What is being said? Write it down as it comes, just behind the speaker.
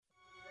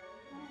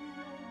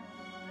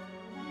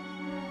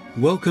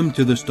Welcome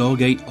to the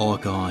Stargate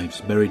Archives,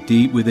 buried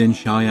deep within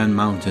Cheyenne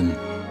Mountain.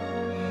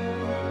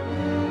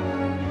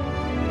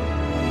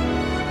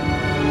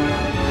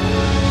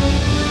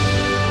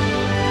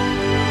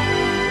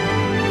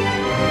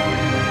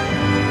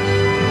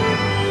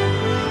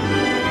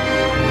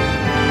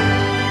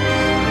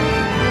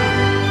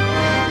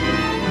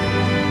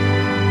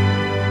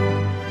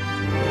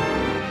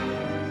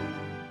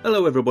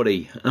 Hello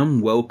everybody,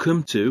 and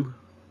welcome to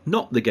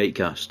Not the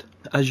Gatecast.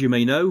 As you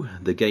may know,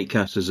 the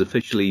Gatecast has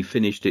officially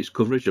finished its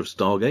coverage of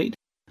Stargate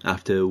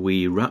after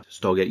we wrapped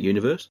Stargate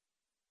Universe.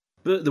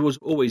 But there was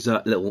always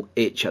that little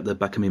itch at the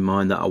back of my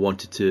mind that I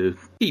wanted to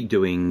keep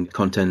doing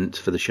content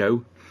for the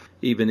show,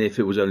 even if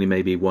it was only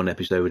maybe one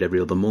episode every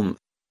other month.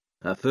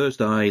 At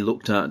first I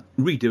looked at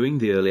redoing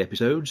the early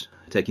episodes,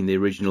 taking the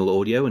original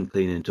audio and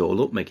cleaning it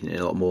all up, making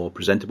it a lot more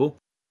presentable.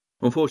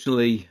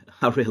 Unfortunately,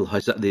 I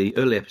realised that the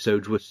early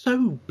episodes were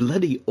so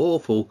bloody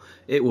awful,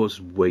 it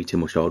was way too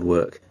much hard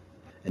work.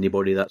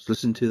 Anybody that's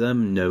listened to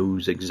them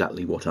knows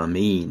exactly what I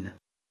mean.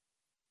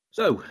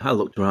 So, I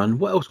looked around,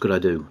 what else could I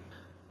do?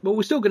 Well,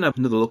 we're still going to have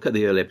another look at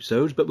the early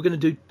episodes, but we're going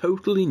to do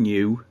totally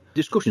new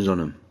discussions on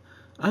them.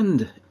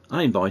 And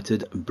I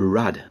invited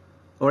Brad.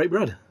 Alright,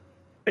 Brad.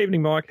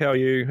 Evening, Mike. How are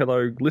you?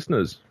 Hello,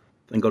 listeners.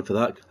 Thank God for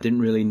that.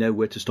 Didn't really know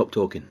where to stop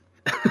talking.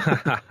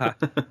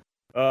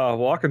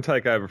 Well, I can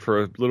take over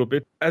for a little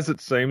bit. As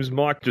it seems,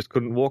 Mike just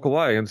couldn't walk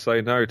away and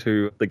say no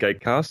to the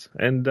Gatecast.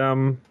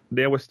 And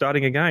now we're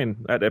starting again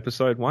at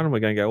episode 1, and we're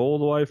going to go all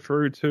the way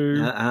through to...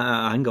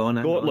 hang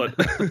on. Gauntlet.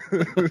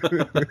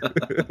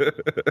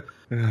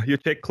 Your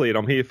check cleared.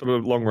 I'm here for the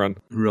long run.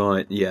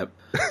 Right, yeah.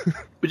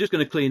 We're just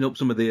going to clean up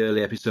some of the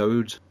early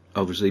episodes.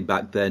 Obviously,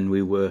 back then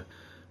we were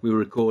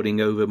recording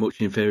over much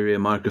inferior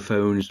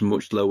microphones,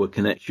 much lower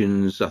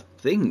connections. I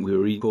think we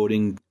were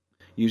recording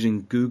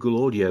using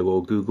Google Audio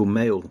or Google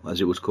Mail,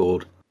 as it was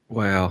called.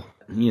 Wow.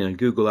 You know,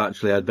 Google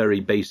actually had very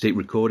basic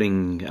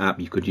recording app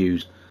you could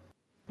use. It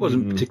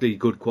wasn't particularly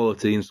good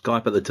quality, and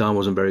Skype at the time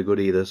wasn't very good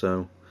either,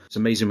 so it's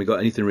amazing we got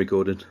anything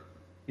recorded.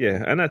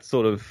 Yeah, and that's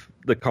sort of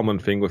the common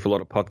thing with a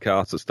lot of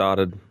podcasts that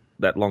started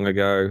that long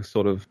ago.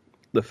 Sort of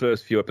the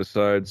first few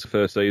episodes,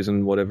 first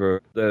season,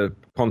 whatever the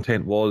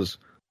content was,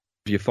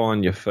 you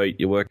find your feet,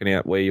 you're working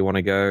out where you want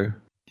to go.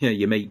 Yeah,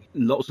 you make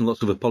lots and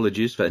lots of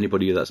apologies for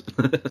anybody that's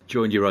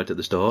joined you right at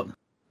the start.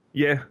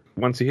 Yeah,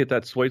 once you hit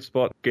that sweet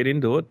spot, get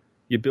into it.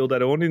 You build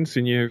that audience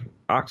and you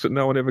ask that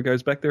no one ever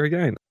goes back there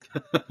again.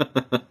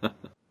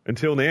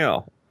 Until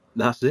now.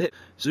 That's it.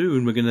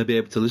 Soon we're going to be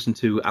able to listen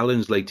to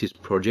Alan's latest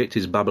project,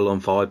 his Babylon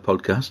 5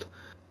 podcast.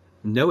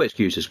 No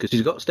excuses, because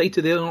he's got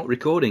state-of-the-art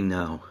recording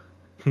now.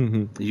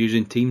 He's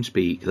using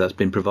TeamSpeak that's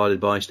been provided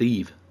by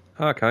Steve.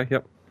 Okay,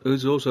 yep.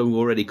 Who's also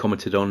already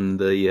commented on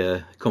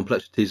the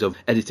complexities of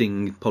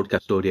editing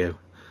podcast audio.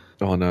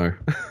 Oh, no.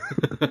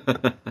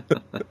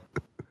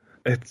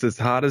 It's as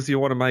hard as you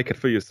want to make it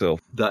for yourself.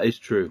 That is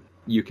true.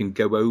 You can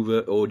go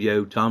over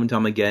audio time and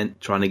time again,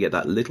 trying to get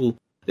that little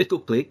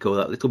click or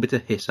that little bit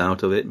of hiss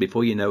out of it.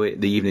 Before you know it,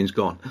 the evening's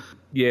gone.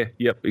 Yeah,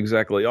 yep,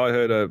 exactly. I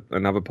heard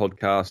another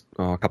podcast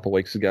a couple of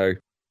weeks ago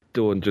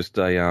doing just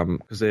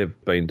because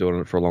they've been doing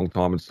it for a long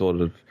time and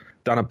sort of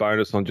done a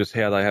bonus on just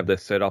how they have their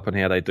setup and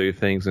how they do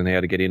things and how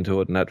to get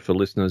into it and that for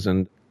listeners.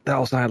 And they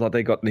were saying like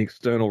they got an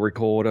external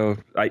recorder,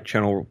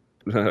 8-channel,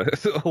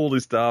 all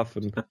this stuff,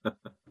 and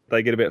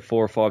they get about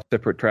 4 or 5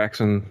 separate tracks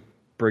and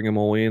bring them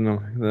all in.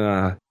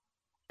 You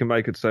can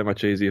make it so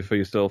much easier for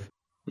yourself.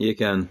 You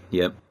can,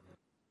 yep.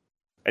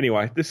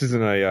 Anyway, this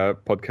isn't a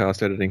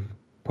podcast editing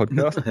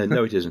podcast.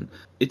 No, it isn't.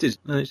 It is.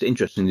 It's an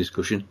interesting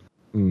discussion.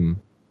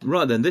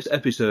 Right then, this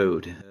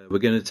episode, we're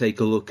going to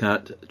take a look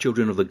at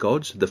Children of the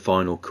Gods, the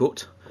final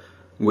cut,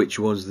 which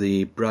was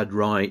the Brad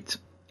Wright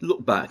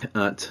look back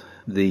at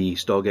the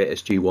Stargate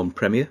SG-1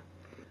 premiere,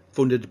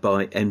 funded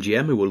by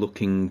MGM, who were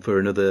looking for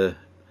another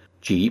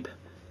cheap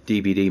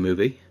DVD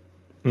movie.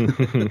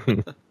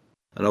 And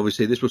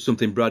obviously this was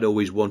something Brad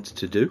always wanted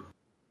to do.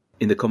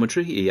 In the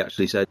commentary, he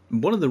actually said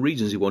one of the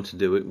reasons he wanted to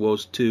do it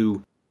was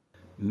to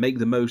make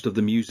the most of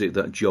the music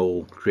that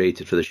Joel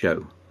created for the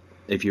show.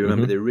 If you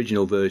remember, the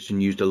original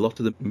version used a lot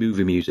of the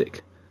movie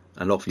music,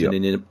 and often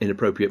in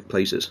inappropriate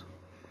places.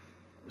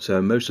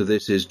 So most of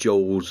this is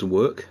Joel's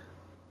work.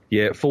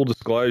 Yeah, full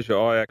disclosure,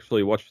 I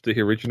actually watched the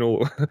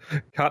original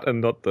cut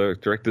and not the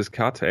director's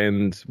cut,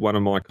 and one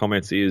of my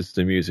comments is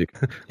the music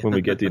when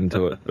we get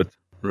into it. But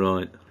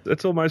right.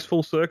 It's almost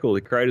full circle.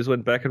 The creators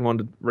went back and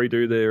wanted to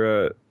redo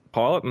their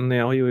pilot, and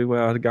now here we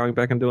are going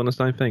back and doing the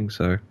same thing.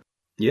 So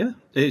yeah,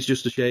 it's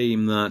just a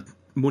shame that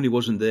money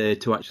wasn't there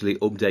to actually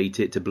update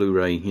it to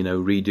Blu-ray,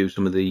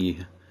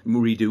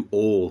 redo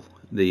all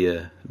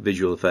the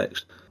visual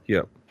effects.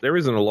 Yeah, there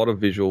isn't a lot of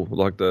visual,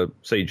 like the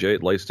CG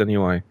at least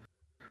anyway.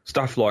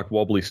 Stuff like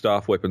wobbly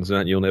staff weapons and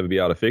that you'll never be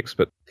able to fix,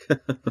 but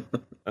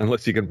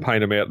unless you can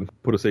paint them out and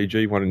put a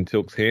CG one in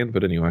Tilk's hand,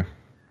 but anyway.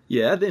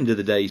 Yeah, at the end of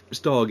the day,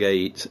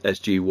 Stargate,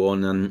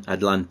 SG-1 and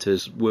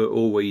Atlantis were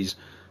always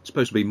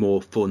supposed to be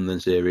more fun than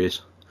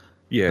serious.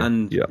 Yeah.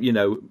 And,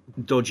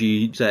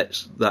 dodgy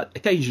sets that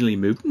occasionally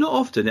moved, not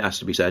often it has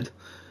to be said,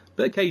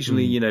 But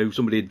occasionally,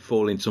 somebody'd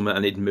fall in something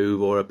and it'd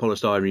move, or a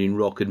polystyrene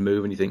rock would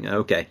move, and you think,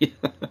 okay,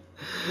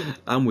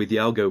 I'm with you,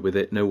 I'll go with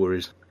it, no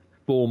worries.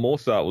 Well, more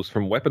so it was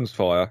from weapons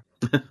fire.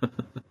 Yeah.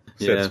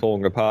 Sets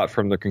falling apart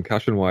from the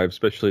concussion wave,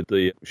 especially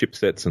the ship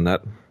sets and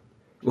that.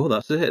 Well,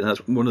 that's it.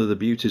 That's one of the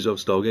beauties of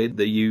Stargate.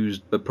 They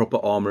used a proper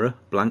armourer,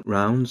 blank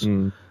rounds.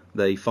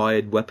 They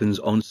fired weapons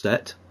on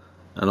set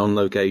and on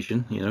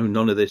location.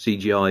 None of the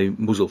CGI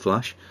muzzle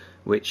flash,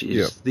 which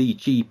is the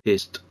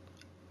cheapest,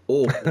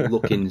 awful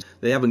looking.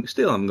 They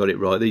still haven't got it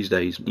right these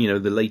days. The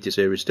latest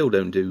series still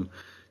don't do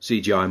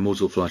CGI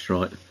muzzle flash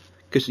right,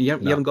 because you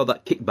haven't got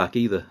that kickback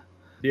either.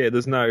 Yeah,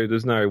 there's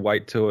no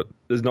weight to it.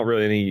 There's not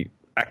really any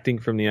acting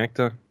from the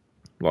actor.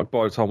 Like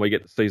by the time we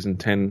get to season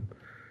 10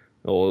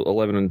 or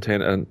 11 and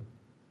 10,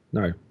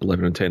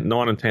 11 and 10,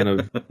 9 and 10 of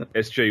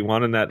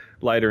SG1, and that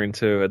later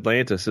into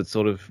Atlantis, it's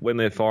sort of when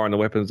they're firing the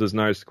weapons, there's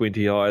no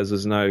squinty eyes,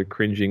 there's no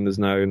cringing, there's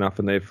no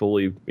nothing. They're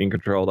fully in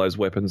control of those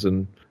weapons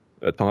and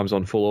at times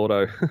on full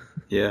auto.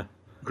 Yeah,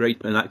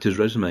 great an actor's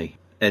resume.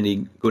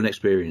 Any gun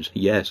experience?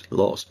 Yes,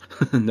 lots.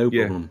 No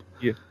problem.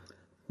 Yeah.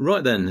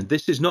 Right then,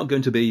 this is not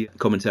going to be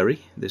commentary.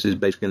 This is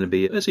basically going to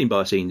be a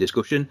scene-by-scene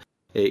discussion.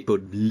 It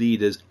could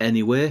lead us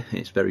anywhere.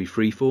 It's very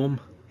freeform.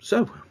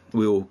 So,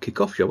 we'll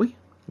kick off, shall we?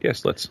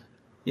 Yes, let's.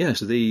 Yes,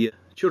 the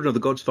Children of the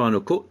Gods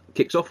final cut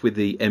kicks off with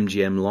the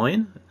MGM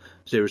lion,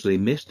 seriously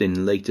missed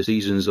in later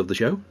seasons of the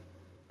show.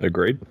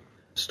 Agreed.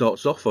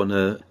 Starts off on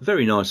a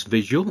very nice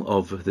visual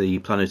of the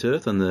planet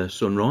Earth and the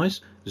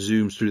sunrise,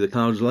 zooms through the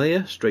clouds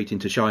layer, straight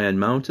into Cheyenne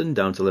Mountain,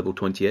 down to level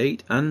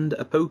 28, and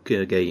a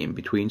poker game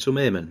between some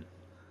airmen.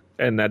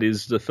 And that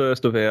is the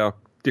first of our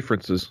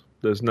differences.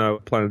 There's no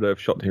planet Earth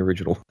shot in the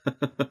original.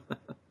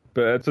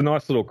 But it's a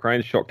nice little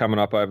crane shot coming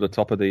up over the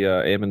top of the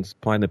airmen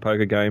playing their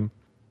poker game.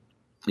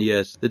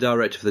 Yes, the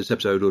director for this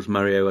episode was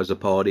Mario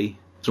Azzopardi,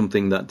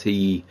 something that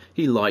he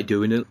liked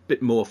doing, a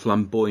bit more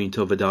flamboyant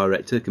of a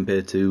director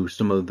compared to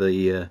some of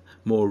the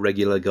more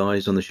regular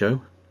guys on the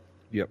show.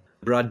 Yep.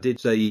 Brad did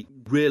say he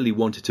really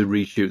wanted to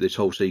reshoot this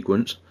whole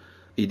sequence.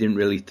 He didn't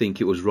really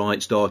think it was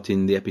right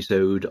starting the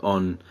episode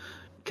on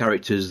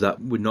characters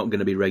that were not going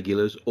to be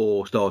regulars,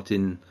 or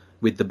starting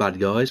with the bad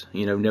guys.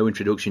 No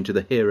introduction to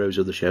the heroes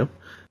of the show.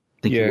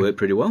 I think it worked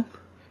pretty well.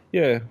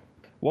 Yeah.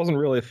 Wasn't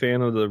really a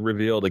fan of the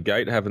reveal of the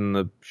gate, having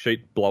the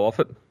sheet blow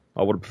off it.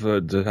 I would have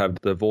preferred to have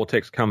the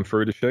vortex come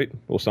through the sheet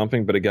or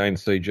something, but again,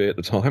 CG at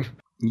the time.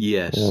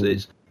 Yes.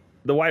 It's...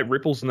 The way it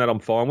ripples and that I'm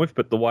fine with,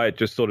 but the way it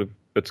just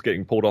it's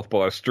getting pulled off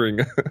by a string.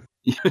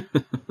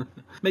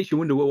 Makes you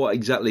wonder what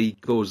exactly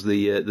caused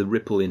the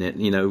ripple in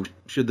it.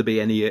 Should there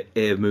be any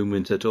air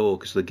movement at all,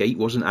 because the gate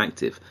wasn't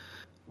active.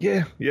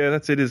 Yeah,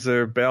 that's it. Is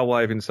there a bow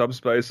wave in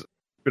subspace?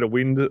 Bit of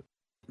wind.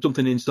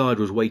 Something inside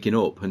was waking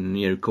up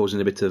and,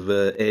 causing a bit of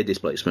air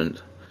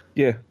displacement.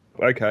 Yeah,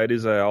 okay, it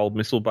is an old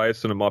missile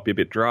base and it might be a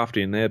bit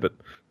drafty in there, but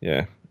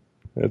yeah,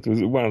 it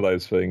was one of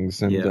those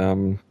things.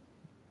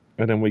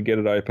 And then we get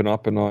it open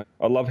up, and I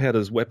love how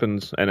there's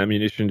weapons and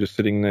ammunition just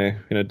sitting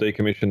there in a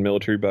decommissioned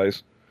military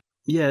base.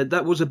 Yeah,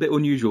 that was a bit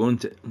unusual,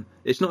 wasn't it?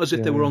 It's not as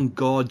if they were on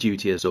guard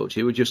duty as such.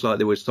 It was just like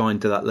they were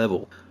assigned to that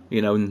level,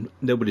 and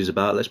nobody's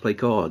about, let's play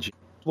cards.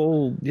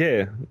 Well,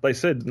 yeah, they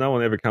said no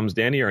one ever comes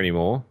down here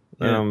anymore.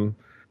 Yeah.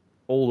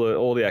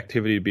 All the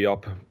activity would be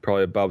up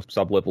probably above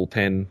sub-level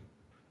 10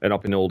 and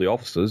up in all the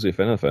offices, if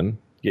anything.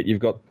 Yet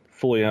you've got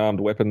fully armed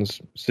weapons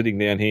sitting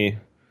down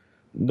here.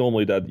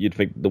 Normally you'd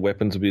think the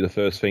weapons would be the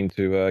first thing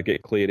to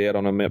get cleared out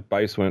on a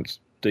base when it's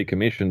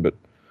decommissioned, but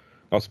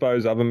I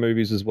suppose other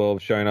movies as well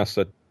have shown us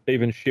that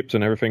even ships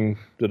and everything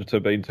that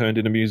have been turned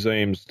into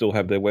museums still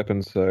have their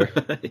weapons, so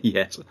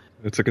yes,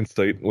 it's a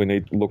conceit we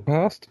need to look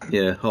past.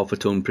 Yeah,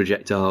 half-a-ton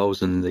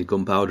projectiles and the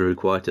gunpowder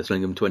required to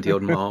sling them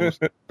 20-odd miles.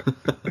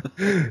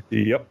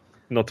 Yep,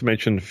 not to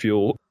mention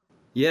fuel.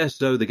 Yeah,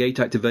 so the gate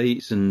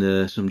activates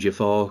and some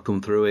Jafar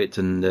come through it,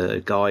 and a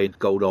guy in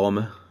gold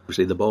armour,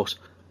 obviously the boss.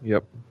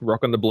 Yep,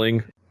 rocking the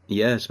bling.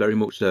 Yes, very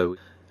much so.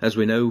 As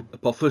we know,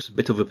 Apophis, a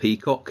bit of a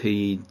peacock.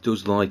 He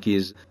does like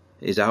his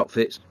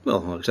outfits. Well,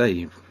 like I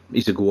say,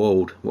 he's a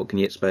Goa'uld. What can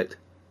you expect?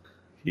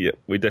 Yeah,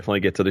 we definitely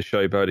get to the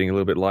showboating a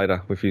little bit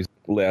later with his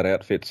loud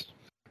outfits.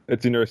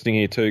 It's interesting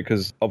here too,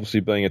 because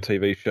obviously being a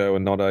TV show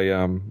and not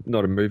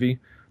a movie,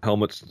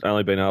 helmet's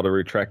only been able to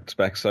retract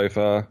back so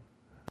far,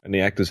 and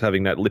the actors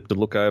having that lip to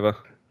look over,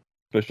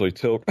 especially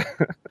Tilk.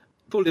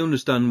 Fully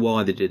understand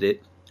why they did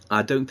it.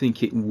 I don't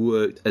think it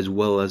worked as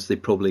well as they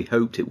probably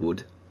hoped it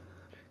would.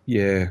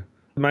 Yeah,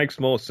 it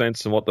makes more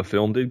sense than what the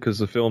film did, because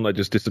the film, they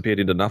just disappeared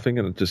into nothing,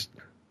 and it just,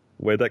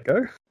 where'd that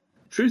go?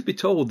 Truth be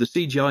told, the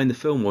CGI in the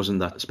film wasn't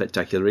that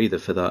spectacular either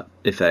for that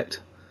effect.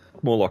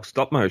 More like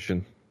stop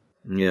motion.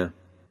 Yeah.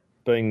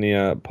 Being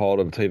the pilot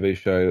of a TV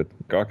show,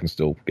 I can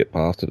still get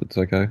past it. It's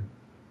okay.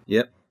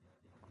 Yep.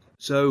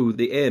 So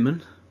the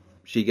airman,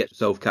 she gets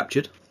herself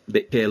captured. A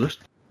bit careless.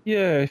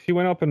 Yeah, she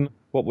went up and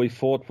what we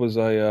thought was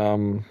a,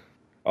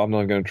 I'm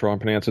not going to try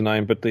and pronounce her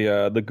name, but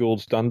the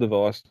Goa'uld stun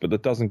device, but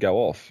it doesn't go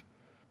off.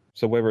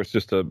 So whether it's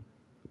just a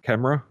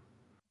camera.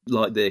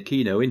 Like the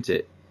Kino, isn't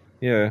it?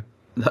 Yeah.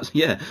 That's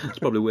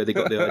probably where they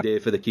got the idea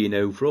for the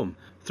Kino from.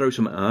 Throw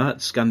something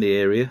out, scan the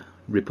area,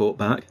 report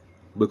back.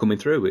 We're coming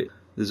through it.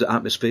 There's an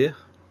atmosphere.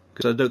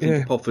 Because I don't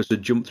think Apophis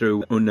would jump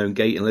through unknown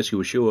gate unless he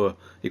was sure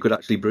he could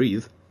actually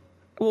breathe.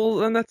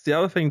 Well, and that's the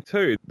other thing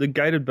too. The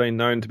gate had been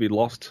known to be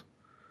lost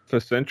for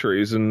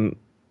centuries, and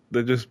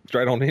they're just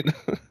straight on in.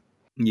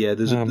 Yeah,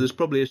 there's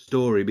probably a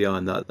story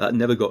behind that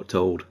never got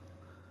told.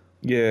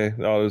 Yeah,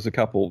 there's a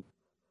couple.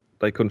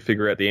 They couldn't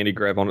figure out the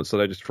anti-grav on it, so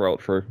they just throw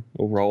it through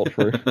or roll it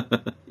through.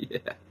 Yeah.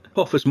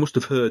 Apophis must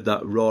have heard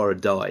that Ra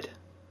had died.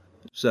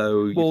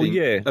 So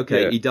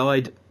he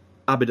died.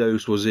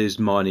 Abydos was his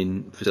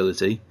mining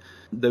facility.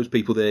 Those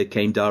people there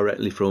came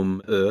directly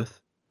from Earth.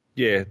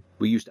 Yeah.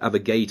 We used to have a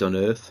gate on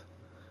Earth.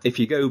 If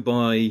you go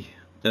by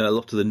a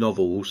lot of the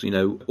novels,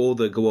 all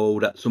the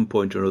Goa'uld at some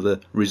point or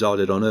other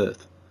resided on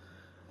Earth.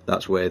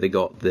 That's where they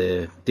got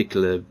their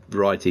particular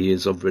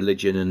varieties of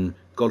religion and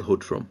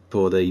godhood from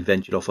before they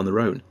ventured off on their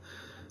own.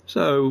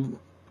 So,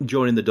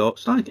 joining the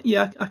dots, I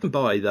can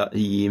buy that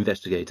he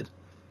investigated.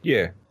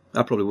 Yeah.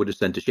 I probably would have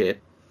sent a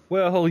ship.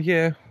 Well,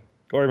 yeah.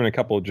 Or even a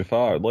couple of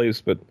Jafar at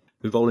least, but...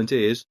 With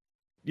volunteers.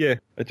 Yeah,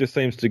 it just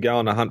seems to go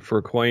on a hunt for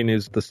a queen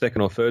is the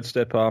second or third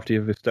step after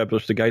you've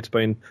established the gate's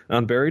been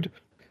unburied.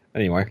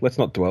 Anyway, let's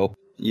not dwell.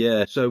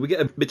 Yeah, so we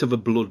get a bit of a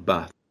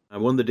bloodbath.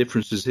 And one of the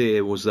differences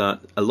here was that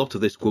a lot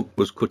of this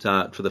was cut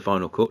out for the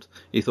final cut.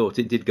 He thought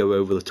it did go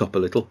over the top a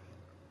little.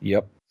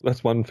 Yep,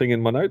 that's one thing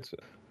in my notes.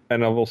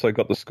 And I've also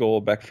got the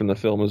score back from the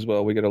film as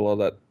well. We get a lot of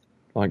that,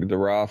 like the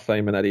Ra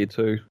theme in that here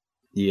too.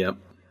 Yeah.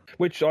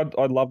 Which I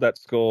love that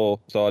score,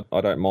 so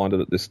I don't mind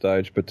it at this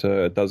stage, but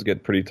it does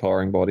get pretty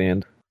tiring by the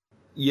end.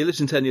 You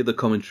listen to any of the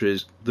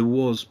commentaries, there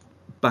was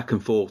back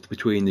and forth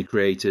between the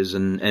creators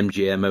and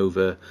MGM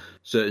over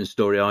certain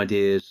story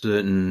ideas,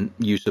 certain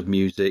use of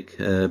music.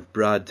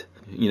 Brad,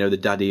 the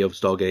daddy of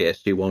Stargate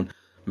SG-1,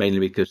 mainly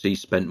because he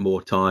spent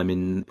more time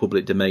in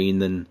public domain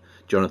than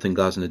Jonathan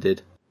Glasner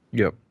did.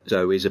 Yep.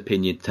 So his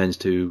opinion tends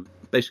to...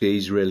 Basically,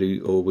 he's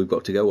really all we've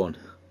got to go on.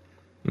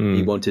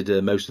 He wanted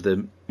most of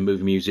the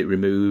movie music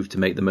removed to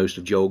make the most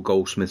of Joel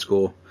Goldsmith's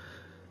score.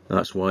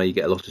 That's why you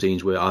get a lot of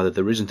scenes where either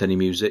there isn't any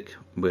music,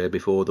 where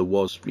before there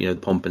was, the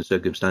pomp and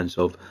circumstance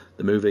of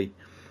the movie,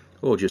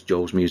 or just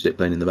Joel's music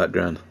playing in the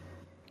background.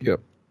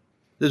 Yep.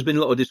 There's been a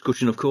lot of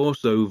discussion, of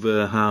course,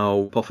 over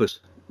how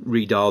Apophis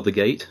redialed the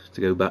gate to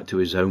go back to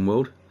his home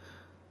world.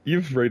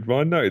 You've read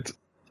my notes.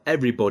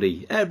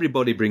 Everybody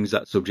brings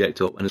that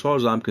subject up, and as far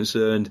as I'm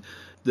concerned,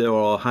 there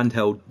are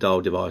handheld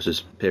dial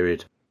devices,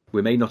 period.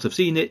 We may not have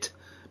seen it,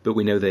 but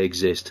we know they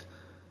exist.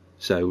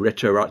 So,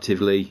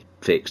 retroactively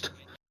fixed.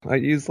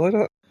 8 years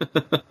later.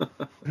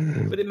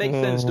 But it makes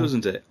sense,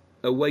 doesn't it?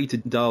 A way to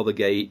dial the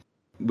gate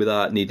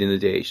without needing a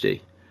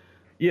DHD.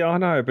 Yeah, I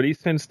know, but he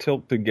sends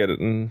Tilt to get it,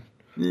 and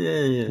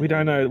yeah. We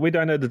don't know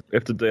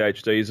if the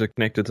DHDs are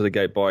connected to the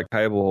gate by a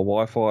cable or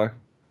Wi-Fi.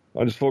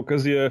 I just thought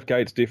because the Earth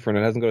gate's different,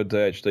 it hasn't got a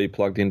DHD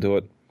plugged into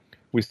it.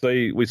 We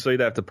see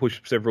they have to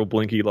push several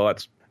blinky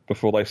lights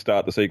before they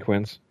start the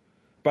sequence,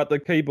 but the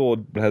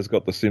keyboard has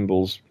got the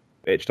symbols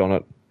etched on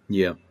it.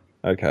 Yeah.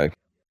 Okay.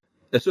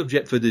 A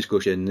subject for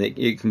discussion.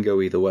 It can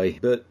go either way,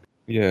 but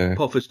yeah,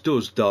 Apophis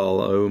does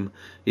dial home.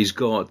 He's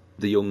got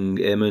the young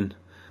airman,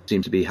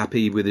 seems to be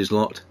happy with his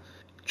lot.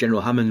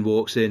 General Hammond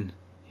walks in,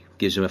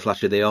 gives him a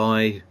flash of the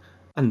eye,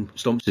 and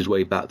stomps his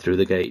way back through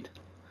the gate.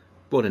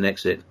 What an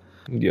exit.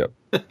 Yep.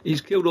 He's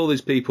killed all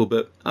these people,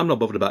 but I'm not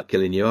bothered about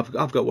killing you.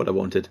 I've got what I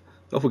wanted.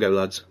 Off we go,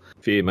 lads.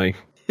 Fear me.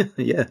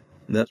 Yeah,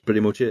 that's pretty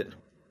much it.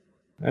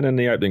 And in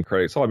the opening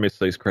credits, I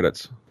missed these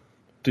credits.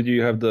 Did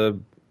you have the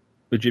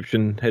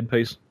Egyptian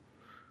headpiece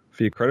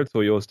for your credits,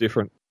 or yours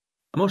different?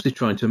 I'm honestly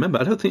trying to remember.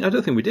 I don't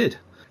think we did.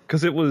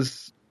 Because it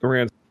was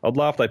around... I'd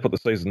laugh they put the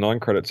season 9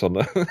 credits on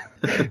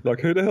there. Like,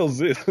 who the hell's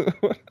this?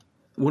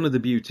 One of the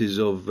beauties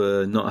of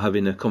not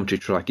having a commentary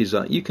track is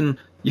that you can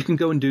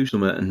go and do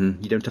something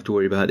and you don't have to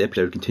worry about the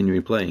episode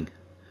continuing playing.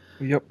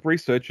 Yep,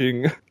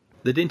 researching.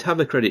 They didn't have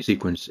a credit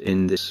sequence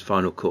in this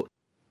final cut.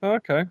 Oh,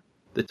 okay.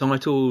 The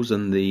titles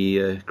and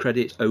the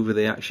credits over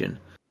the action.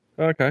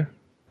 Okay.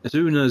 As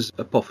soon as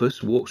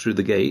Apophis walks through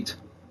the gate,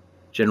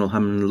 General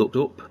Hammond looked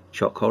up,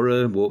 shock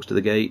horror, walks to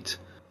the gate.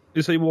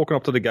 Is he walking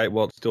up to the gate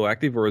while it's still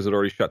active, or is it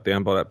already shut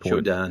down by that point?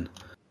 Shut down.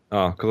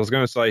 Oh, because I was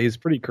going to say he's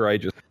pretty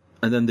courageous.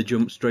 And then they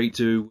jump straight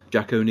to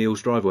Jack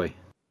O'Neill's driveway.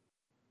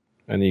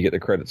 And you get the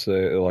credits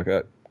there, like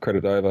that,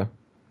 credit over.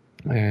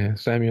 Yeah,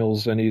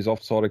 Samuels and his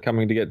offside are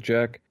coming to get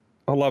Jack.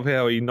 I love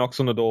how he knocks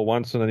on the door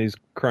once and then his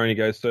crony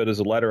goes, "Sir, there's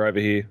a ladder over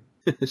here."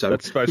 So,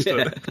 that's supposed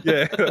to...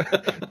 Yeah.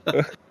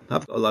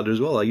 I've got a ladder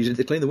as well. I use it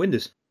to clean the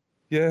windows.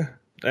 Yeah.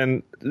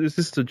 And is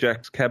this the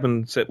Jack's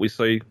cabin set we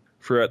see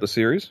throughout the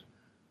series?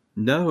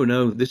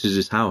 No, this is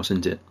his house,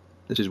 isn't it?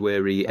 This is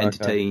where he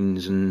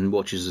entertains and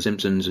watches The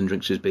Simpsons and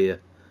drinks his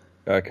beer.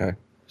 Okay.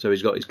 So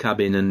he's got his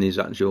cabin and his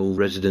actual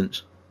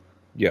residence.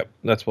 Yep,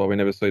 that's why we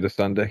never see the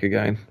sun deck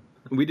again.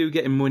 We do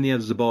get him when he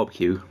has the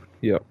barbecue.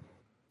 Yep.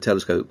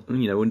 Telescope,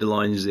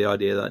 underlines the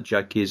idea that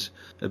Jack is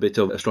a bit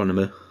of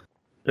astronomer.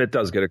 It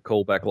does get a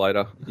call back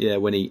later. Yeah,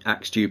 when he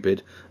acts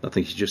stupid, I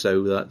think it's just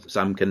so that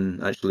Sam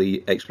can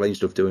actually explain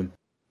stuff to him.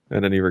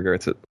 and then he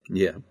regrets it.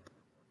 Yeah.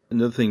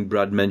 Another thing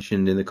Brad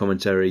mentioned in the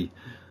commentary,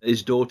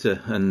 his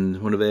daughter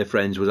and one of their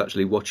friends was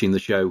actually watching the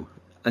show,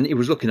 and he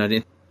was looking at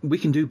it. We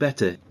can do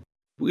better.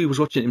 He was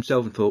watching it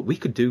himself and thought, we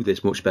could do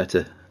this much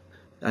better.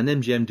 And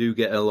MGM do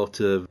get a lot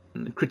of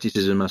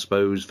criticism, I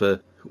suppose, for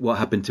what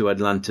happened to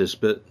Atlantis,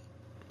 but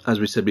as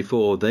we said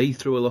before, they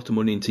threw a lot of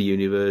money into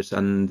Universe,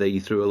 and they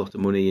threw a lot of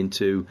money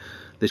into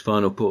this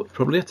final put,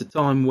 probably at a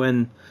time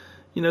when,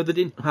 they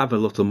didn't have a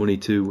lot of money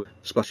to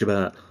splash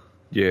about.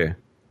 Yeah.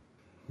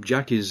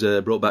 Jack is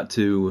brought back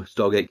to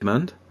Stargate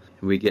Command.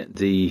 We get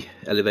the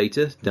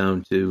elevator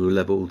down to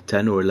level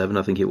 10 or 11,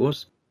 I think it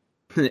was.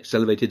 The next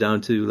elevator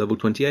down to level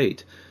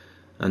 28.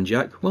 And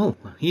Jack, well,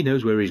 he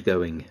knows where he's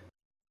going.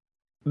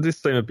 This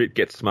seemed a bit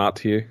Get Smart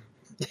to you.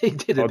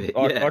 It did a bit,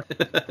 yeah.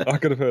 I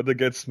could have heard the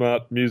Get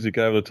Smart music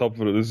over the top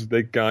of it.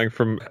 They're going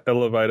from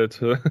elevator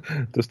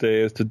to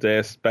stairs to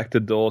desk, back to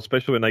door,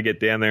 especially when they get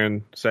down there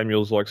and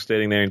Samuel's like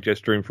standing there and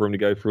gesturing for him to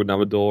go through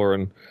another door,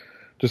 and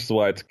just the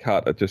way it's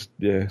cut, it just,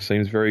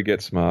 seems very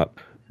Get Smart.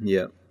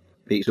 Yeah.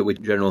 Meets up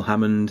with General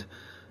Hammond.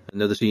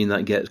 Another scene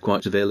that gets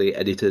quite severely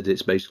edited.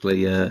 It's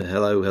basically,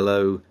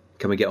 hello,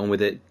 can we get on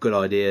with it? Good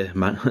idea,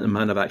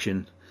 man of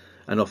action.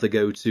 And off they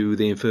go to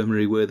the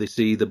infirmary where they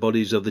see the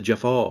bodies of the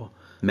Jafar,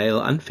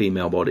 male and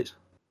female bodies.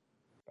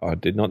 I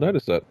did not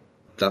notice that.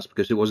 That's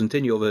because it wasn't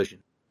in your version.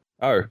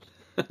 Oh.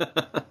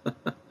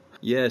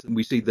 Yes,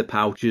 we see the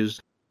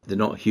pouches. They're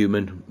not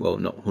human. Well,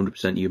 not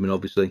 100% human,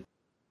 obviously.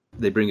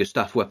 They bring a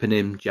staff weapon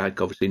in.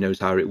 Jack obviously knows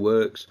how it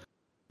works.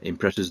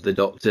 Impresses the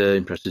doctor,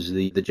 impresses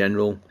the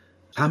general.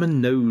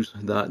 Hammond knows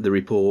that the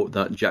report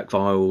that Jack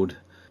filed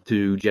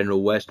to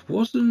General West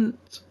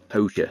wasn't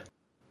kosher.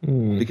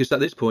 Because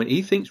at this point,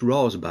 he thinks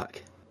Ra's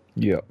back.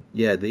 Yeah.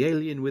 Yeah, the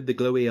alien with the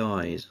glowy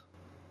eyes.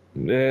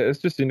 Yeah, it's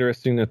just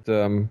interesting that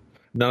none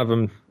of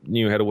them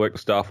knew how to work the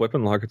staff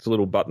weapon, like it's a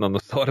little button on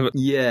the side of it.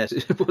 Yes,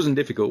 it wasn't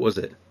difficult, was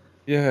it?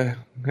 Yeah,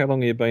 how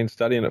long have you been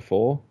studying it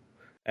for?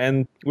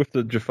 And with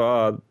the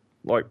Jafar,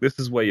 like, this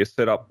is where you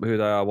set up who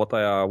they are, what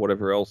they are,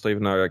 whatever else,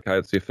 even though, okay,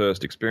 it's your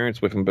first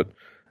experience with them, but,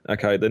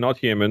 okay, they're not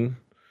human.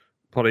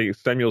 Probably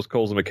Samuels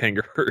calls them a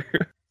kangaroo.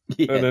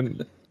 Yeah. And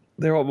then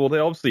they're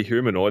obviously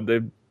humanoid.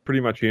 They're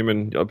pretty much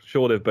human. I'm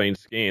sure they've been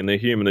scanned. They're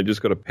human. They've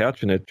just got a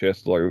pouch in their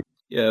chest. Like,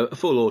 yeah, a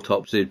full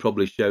autopsy would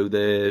probably show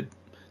their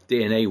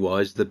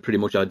DNA-wise, they're pretty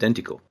much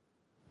identical.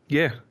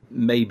 Yeah.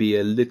 Maybe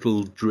a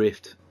little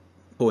drift,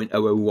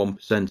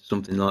 0.001%,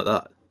 something like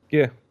that.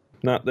 Yeah.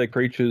 No, they're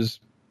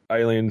creatures,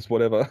 aliens,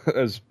 whatever,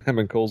 as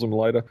Hammond calls them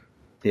later.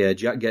 Yeah,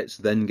 Jack gets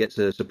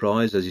a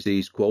surprise as he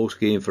sees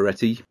Kowalski and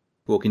Ferretti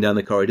walking down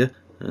the corridor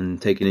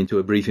and taken into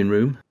a briefing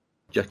room.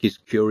 Jack is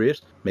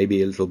curious,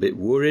 maybe a little bit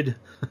worried.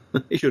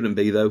 He shouldn't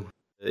be, though.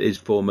 His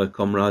former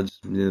comrades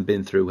have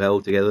been through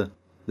hell together.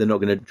 They're not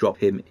going to drop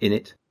him in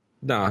it.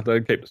 Nah,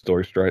 they keep the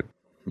story straight.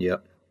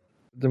 Yep.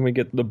 Then we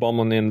get the bomb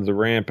on the end of the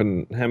ramp,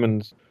 and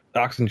Hammond's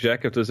asking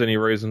Jack if there's any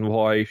reason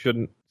why he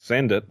shouldn't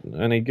send it,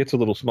 and he gets a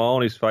little smile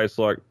on his face,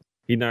 like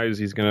he knows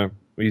he's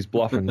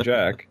bluffing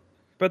Jack.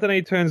 But then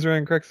he turns around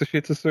and cracks the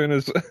shits as soon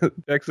as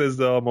Jack says,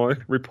 my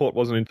report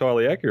wasn't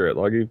entirely accurate.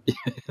 Like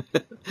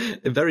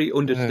a very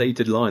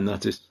understated line,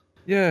 that is.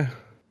 Yeah.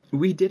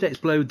 We did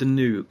explode the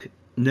nuke.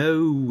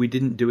 No, we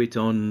didn't do it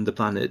on the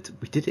planet.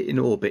 We did it in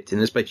orbit, in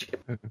a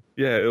spaceship.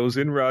 Yeah, it was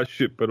in Ra's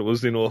ship, but it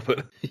was in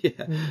orbit.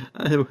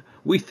 Yeah.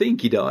 We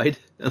think he died,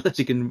 unless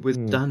he can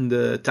withstand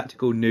a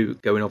tactical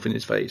nuke going off in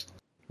his face.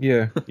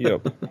 Yeah,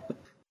 yep.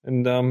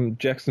 And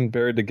Jackson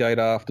buried the gate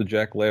after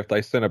Jack left.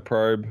 They sent a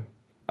probe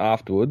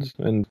afterwards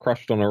and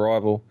crushed on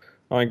arrival.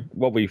 I think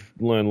what we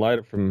learned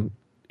later from,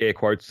 air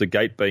quotes, the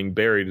gate being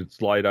buried,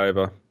 it's laid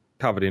over,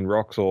 covered in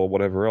rocks or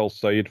whatever else.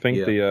 So you'd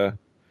think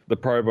the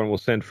probe when it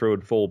was sent through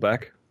would fall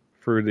back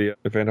through the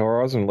event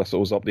horizon unless it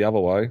was up the other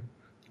way.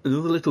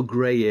 Another little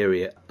grey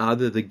area.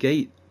 Either the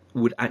gate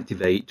would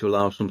activate to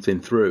allow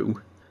something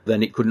through,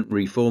 then it couldn't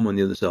reform on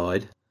the other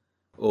side,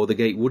 or the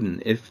gate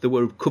wouldn't. If there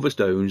were cover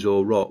stones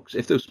or rocks,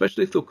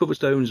 especially if there were cover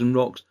stones and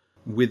rocks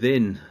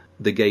within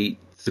the gate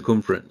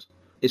circumference,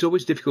 it's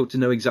always difficult to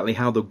know exactly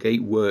how the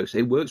gate works.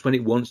 It works when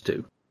it wants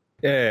to.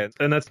 Yeah,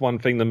 and that's one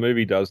thing the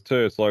movie does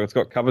too. It's like it's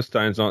got cover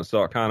stones on it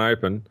so it can't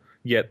open,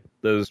 yet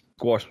there's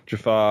Gwash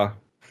Jafar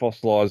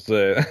fossilised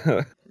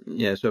there.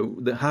 Yeah, so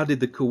how did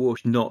the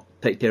Kawash not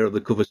take care of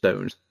the cover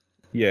stones?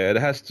 Yeah, it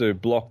has to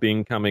block the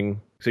incoming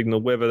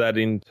signal, whether that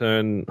in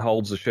turn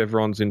holds the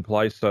chevrons in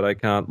place so they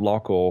can't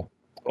lock or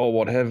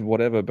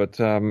whatever. But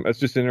it's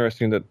just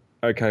interesting that,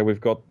 okay, we've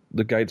got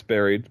the gates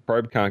buried,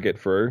 probe can't get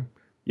through.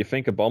 You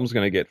think a bomb's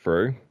going to get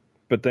through,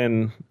 but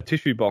then a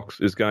tissue box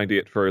is going to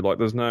get through. Like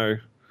there's no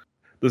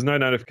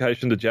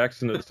notification to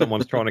Jackson that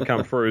someone's trying to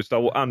come through,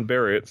 so we'll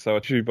unbury it so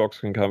a tissue box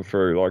can come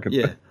through.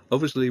 Yeah,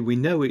 obviously we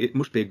know it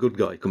must be a good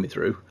guy coming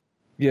through.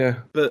 Yeah.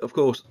 But of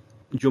course,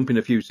 jumping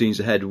a few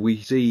scenes ahead,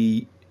 we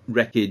see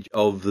wreckage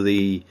of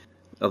the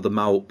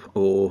Malp,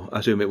 or I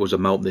assume it was a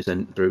Malp they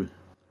sent through.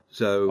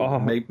 So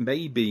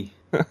maybe...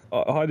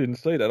 I didn't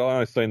see that. I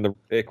only seen the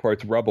air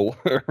quotes rubble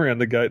around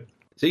the gate.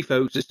 See,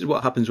 folks, this is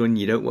what happens when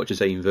you don't watch the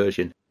same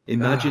version.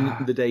 Imagine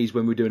the days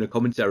when we're doing a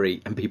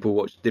commentary and people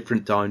watch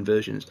different timed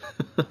versions.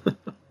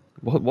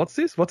 What's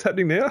this? What's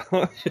happening now?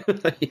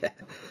 Yeah.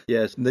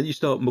 Yes. And then you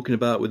start mucking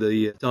about with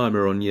the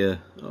timer on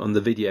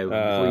the video.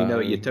 Before you know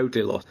it, you're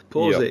totally lost.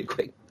 Pause it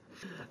quick.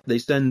 They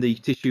send the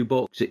tissue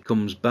box. It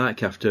comes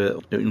back after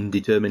an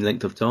undetermined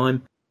length of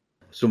time.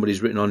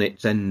 Somebody's written on it,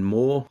 send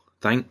more,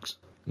 thanks,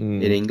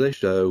 in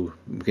English. So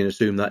we can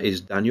assume that is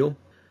Daniel.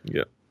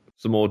 Yeah.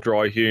 Some more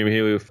dry humour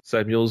here with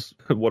Samuels.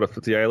 What if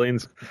it's the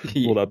aliens?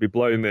 Well, they'll be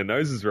blowing their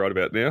noses right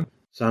about now.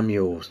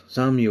 Samuels.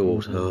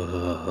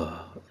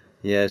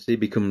 Yes, he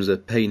becomes a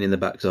pain in the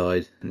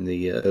backside in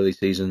the early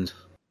seasons.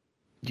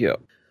 Yeah.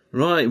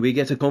 Right, we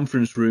get a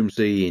conference room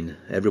scene.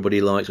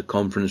 Everybody likes a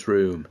conference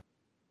room.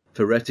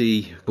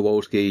 Ferretti,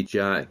 Kowalski,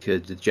 Jack, the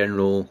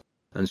General,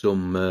 and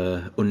some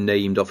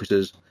unnamed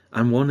officers,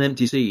 and one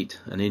empty seat,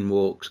 and in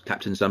walks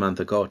Captain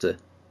Samantha Carter.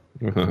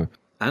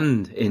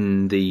 And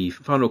in the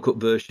Final Cut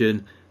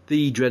version,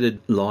 the dreaded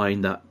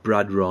line that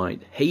Brad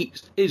Wright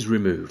hates is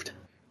removed.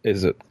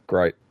 Is it?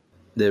 Great.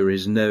 There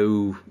is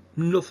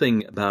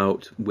nothing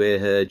about where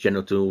her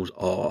genitals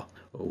are,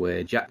 or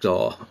where Jack's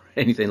are, or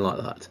anything like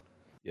that.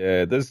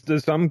 Yeah, there's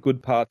some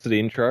good parts of the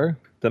intro.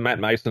 The Matt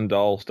Mason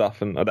doll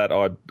stuff and that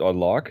I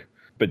like.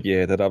 But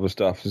yeah, that other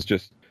stuff is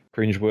just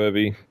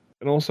cringeworthy.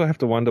 And also have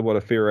to wonder what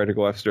a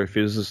theoretical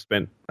astrophysicist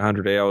spent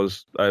 100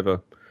 hours over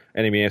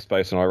enemy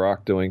airspace in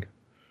Iraq doing.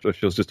 So if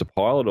she was just a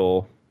pilot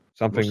or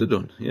something. Must have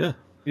done, yeah.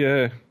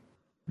 Yeah.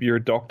 You're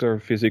a doctor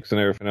of physics and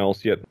everything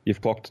else, yet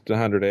you've clocked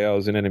 100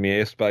 hours in enemy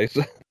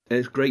airspace.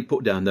 It's a great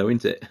put down, though,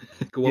 isn't it?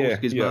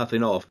 Kowalski's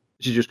laughing off.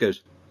 She just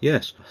goes,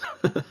 yes.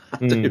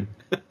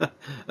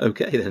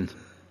 Okay, then.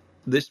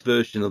 This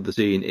version of the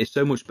scene is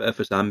so much better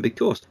for Sam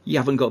because you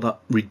haven't got that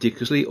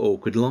ridiculously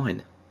awkward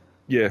line.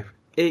 Yeah.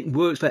 It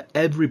works for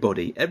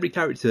everybody. Every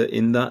character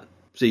in that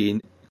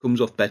scene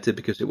comes off better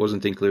because it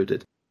wasn't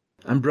included.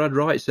 And Brad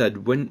Wright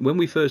said, when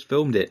we first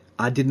filmed it,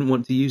 I didn't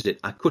want to use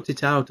it. I cut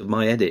it out of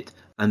my edit,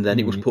 and then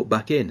it was put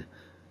back in.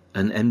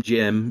 And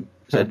MGM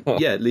said,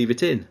 yeah, leave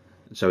it in.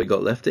 So it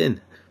got left in.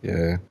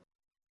 Yeah.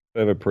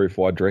 Further proof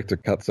why director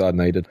cuts are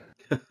needed.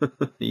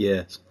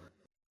 Yes.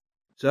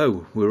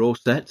 So, we're all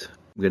set.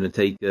 We're going to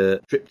take a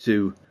trip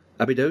to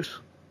Abydos.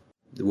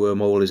 The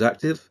wormhole is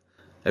active.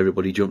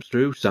 Everybody jumps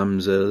through.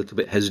 Sam's a little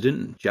bit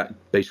hesitant. Jack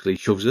basically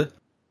shoves her.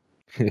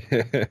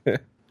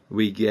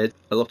 We get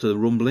a lot of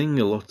rumbling,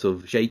 a lot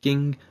of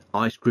shaking,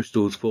 ice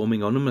crystals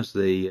forming on them as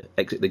they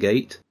exit the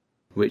gate,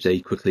 which they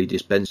quickly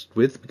dispensed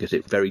with because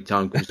it's very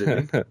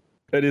time-consuming.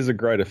 It is a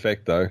great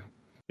effect, though.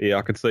 Yeah,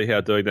 I could see how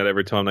doing that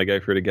every time they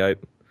go through the gate.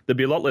 There'd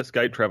be a lot less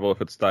gate travel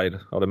if it stayed,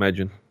 I'd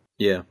imagine.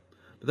 Yeah.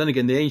 But then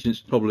again, the ancients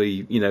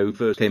probably,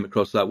 first came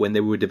across that when they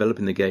were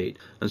developing the gate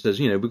and says,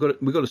 we've got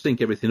to sync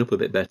everything up a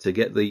bit better,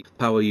 get the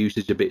power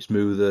usage a bit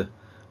smoother,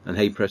 and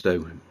hey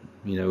presto,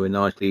 a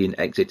nice clean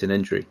exit and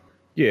entry.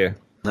 Yeah.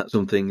 That's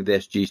something the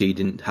SGC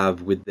didn't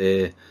have with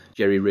their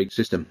jerry-rigged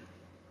system.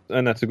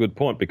 And that's a good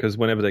point, because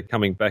whenever they're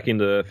coming back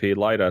into Earth here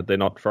later, they're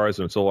not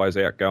frozen, it's always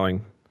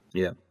outgoing.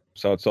 Yeah.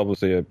 So it's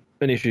obviously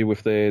an issue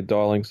with their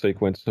dialing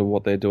sequence of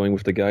what they're doing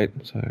with the gate.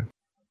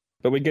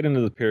 But we get into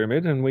the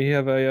pyramid, and we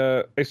have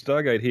a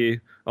Stargate here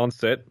on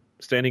set,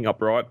 standing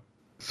upright,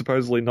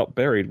 supposedly not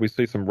buried. We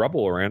see some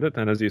rubble around it,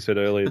 and as you said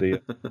earlier,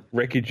 the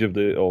wreckage of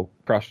or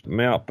crushed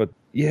mount. But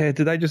yeah,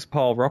 did they just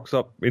pile rocks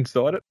up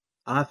inside it?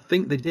 I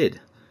think they did.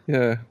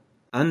 Yeah.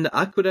 And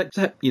I could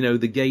accept,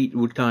 the gate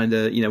would kind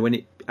of, when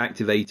it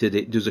activated,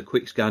 it does a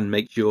quick scan,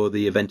 make sure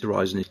the event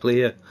horizon is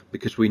clear,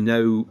 because we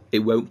know it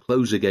won't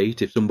close a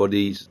gate if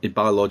somebody's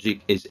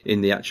biologic is in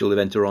the actual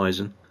event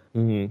horizon.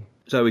 Mm-hmm.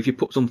 So if you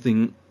put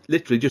something,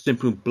 literally just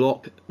simply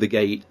block the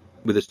gate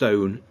with a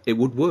stone, it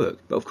would work.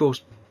 But of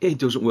course, it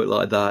doesn't work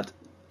like that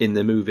in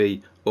the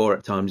movie or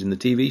at times in the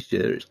TV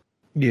series.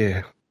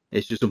 Yeah.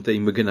 It's just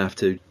something we're going to have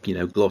to,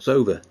 gloss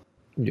over.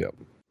 Yep.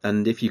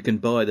 And if you can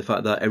buy the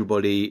fact that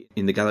everybody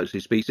in the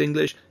galaxy speaks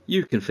English,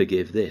 you can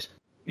forgive this.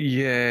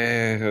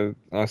 Yeah,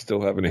 I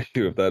still have an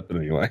issue with that, but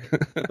anyway.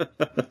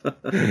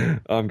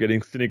 I'm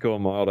getting cynical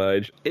in my old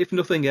age. If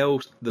nothing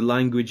else, the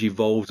language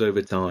evolves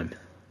over time.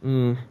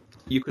 Mm.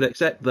 You could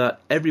accept that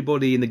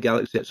everybody in the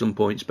galaxy at some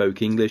point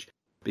spoke English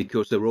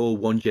because they were all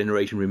one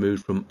generation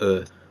removed from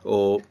Earth,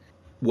 or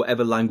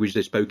whatever language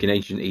they spoke in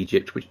ancient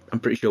Egypt, which I'm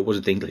pretty sure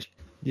wasn't English.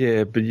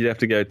 Yeah, but you'd have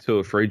to go 2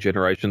 or 3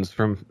 generations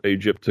from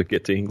Egypt to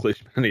get to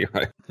English.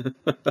 Anyway,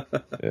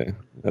 yeah,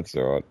 that's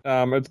all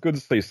right. It's good to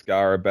see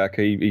Skara back.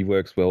 He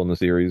works well in the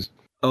series.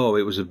 Oh,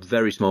 it was a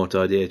very smart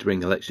idea to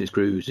bring Alexis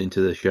Cruz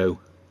into the show.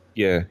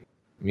 Yeah,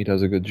 he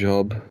does a good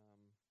job.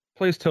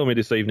 Please tell me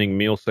this evening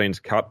meal scene's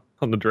cut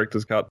on the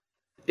director's cut.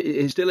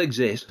 It still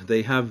exists.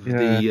 They have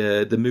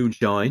the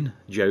moonshine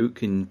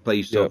joke in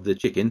place of the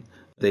chicken.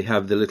 They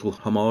have the little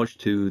homage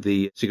to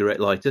the cigarette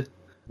lighter.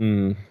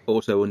 Mm.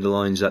 Also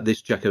underlines that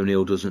this Jack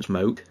O'Neill doesn't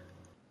smoke.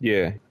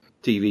 Yeah.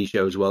 TV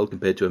show as well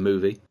compared to a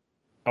movie.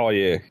 Oh,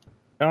 yeah. It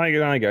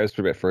only goes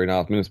for about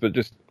 3.5 minutes, but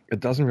just it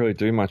doesn't really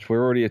do much.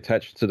 We're already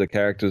attached to the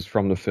characters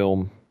from the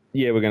film.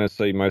 Yeah, we're going to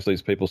see most of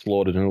these people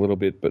slaughtered in a little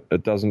bit, but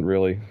it doesn't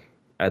really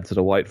add to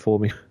the weight for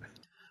me.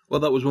 Well,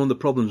 that was one of the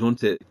problems,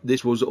 wasn't it?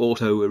 This was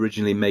also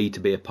originally made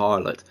to be a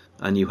pilot,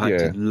 and you had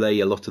to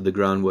lay a lot of the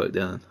groundwork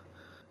down.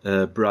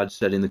 Brad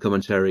said in the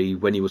commentary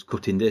when he was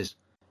cutting this,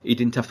 he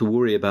didn't have to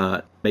worry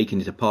about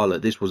making it a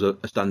pilot. This was a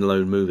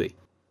standalone movie.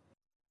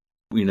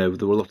 You know,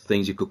 there were a lot of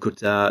things you could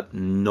cut out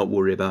and not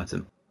worry about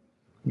them.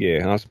 Yeah,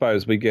 and I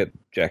suppose we get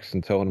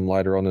Jackson telling them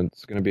later on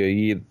it's going to be a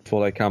year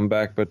before they come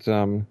back, but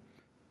I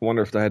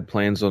wonder if they had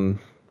plans on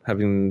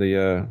having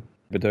the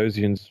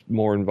Bedosians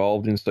more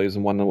involved in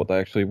season 1 than what they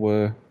actually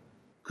were.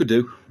 Could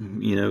do.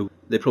 You know,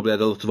 they probably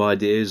had a lot of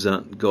ideas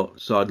that got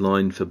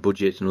sidelined for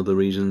budget and other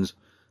reasons.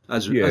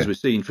 As we've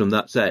seen from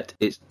that set,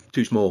 it's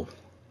too small.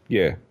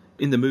 Yeah.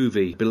 In the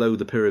movie, below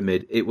the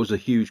pyramid, it was a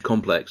huge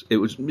complex. It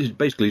was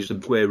basically just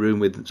a square room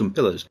with some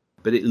pillars,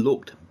 but it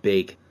looked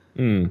big.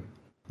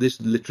 This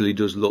literally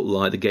does look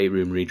like the gate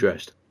room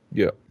redressed.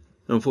 Yeah.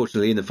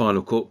 Unfortunately, in the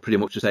final cut, pretty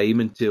much the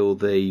same until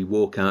they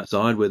walk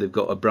outside where they've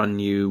got a brand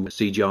new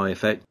CGI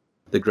effect,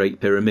 the Great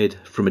Pyramid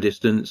from a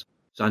distance,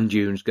 sand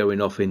dunes going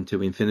off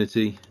into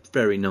infinity.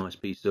 Very nice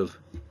piece of...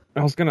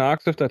 I was going to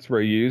ask if that's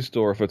reused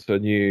or if it's a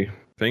new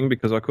thing,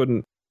 because I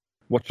couldn't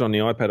watch it on the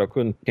iPad. I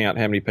couldn't count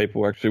how many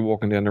people were actually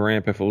walking down the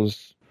ramp, if it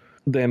was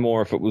them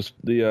or if it was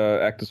the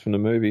actors from the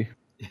movie.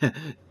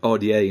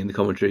 RDA in the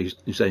commentary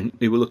saying,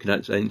 we were looking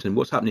at it saying,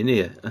 what's happening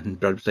here? And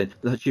Brad was saying,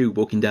 that's you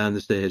walking down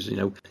the stairs, you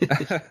know.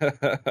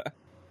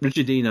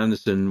 Richard Dean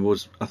Anderson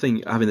was, I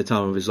think, having the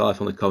time of his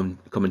life on the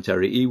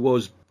commentary. He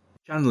was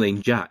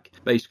channeling Jack,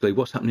 basically,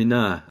 what's happening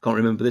now? I can't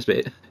remember this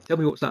bit. Tell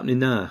me what's happening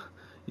now.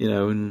 You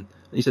know, and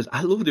he says,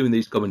 I love doing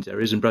these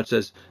commentaries. And Brad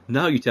says,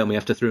 now you tell me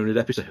after 300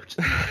 episodes.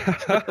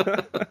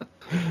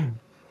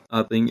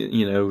 I think,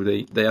 you know,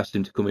 they asked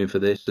him to come in for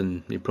this,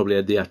 and he probably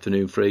had the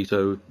afternoon free,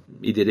 so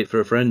he did it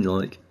for a friend,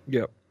 like.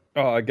 Yep.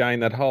 Oh,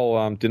 again, that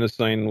whole dinner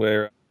scene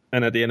where,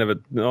 and at the end of it,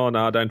 oh,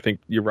 no, I don't think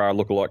your Ra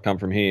lookalike come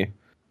from here. I'm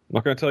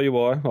not going to tell you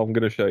why. I'm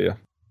going to show you.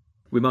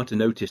 We might have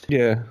noticed.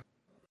 Yeah.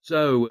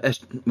 So,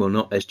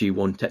 not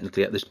SG-1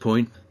 technically at this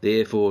point. The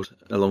Air Force,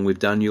 along with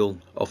Daniel,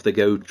 off they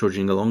go,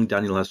 trudging along.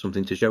 Daniel has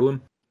something to show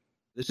them.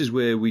 This is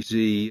where we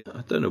see,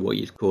 I don't know what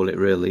you'd call it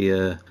really,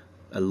 a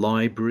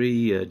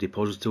library, a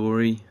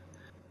depository,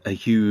 a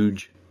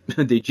huge,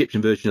 the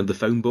Egyptian version of the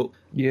phone book.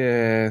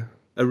 Yeah.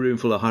 A room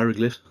full of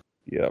hieroglyphs.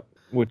 Yep.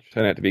 Which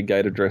turn out to be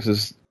gate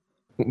addresses.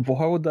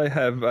 Why would they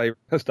have a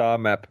star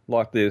map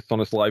like this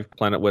on a slave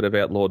planet where they've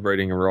outlawed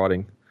reading and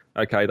writing?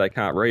 Okay, they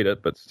can't read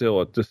it, but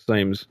still, it just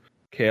seems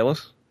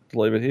careless to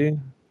leave it here.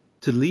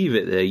 To leave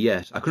it there,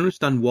 yes. I can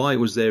understand why it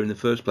was there in the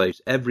first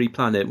place. Every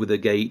planet with a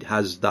gate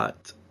has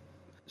that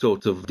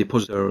sort of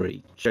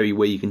depository, show you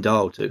where you can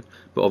dial to.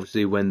 But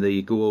obviously when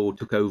the Goa'uld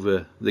took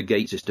over the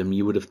gate system,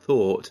 you would have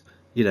thought,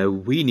 you know,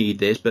 we need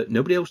this, but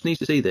nobody else needs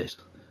to see this.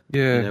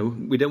 Yeah. You know,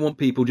 we don't want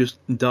people just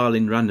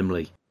dialing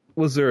randomly.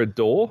 Was there a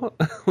door?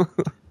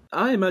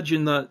 I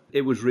imagine that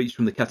it was reached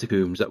from the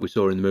catacombs that we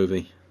saw in the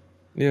movie.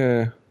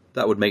 Yeah.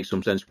 That would make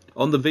some sense.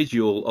 On the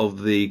visual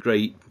of the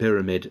Great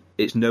Pyramid,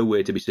 it's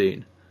nowhere to be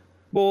seen.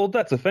 Well,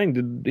 that's the thing.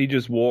 Did he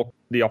just walk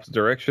the opposite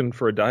direction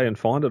for a day and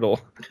find it, or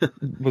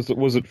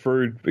was it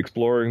through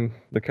exploring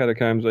the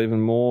catacombs even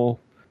more?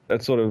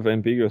 That's sort of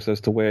ambiguous as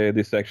to where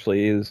this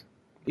actually is.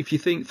 If you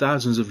think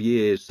thousands of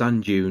years,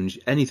 sand dunes,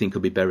 anything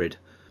could be buried.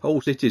 Whole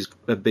cities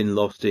have been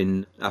lost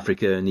in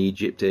Africa and the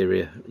Egypt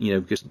area, you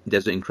know, because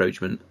desert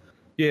encroachment.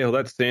 Yeah, well,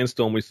 that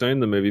sandstorm we seen in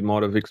the movie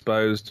might have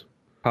exposed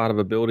part of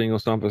a building or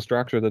some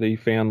structure that he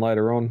found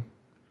later on.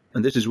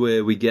 And this is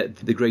where we get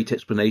the great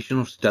explanation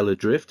of stellar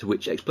drift,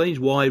 which explains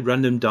why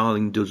random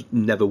dialing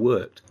never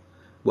worked.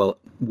 Well,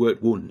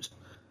 worked once.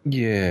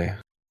 Yeah.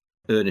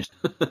 Ernest.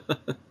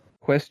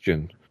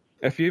 Question.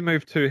 If you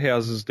move 2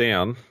 houses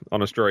down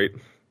on a street,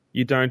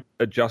 you don't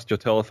adjust your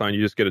telephone,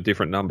 you just get a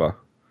different number.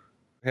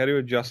 How do you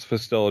adjust for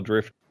stellar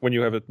drift when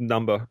you have a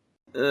number?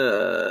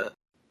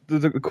 Do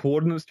the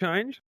coordinates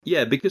change?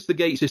 Yeah, because the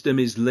gate system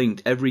is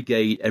linked. Every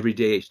gate, every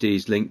DHD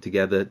is linked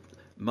together.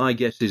 My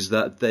guess is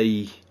that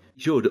they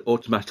should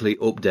automatically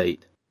update.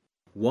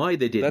 Why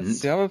they didn't...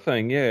 That's the other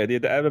thing, yeah.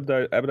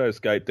 The Abydos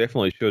gate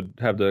definitely should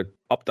have the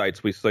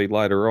updates we see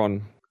later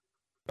on.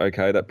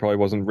 Okay, that probably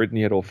wasn't written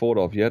yet or thought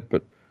of yet,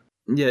 but...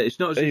 Yeah, it's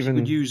not as if you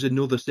could use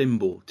another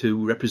symbol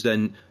to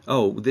represent,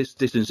 oh, this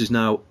distance is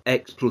now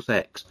X plus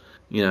X,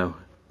 you know.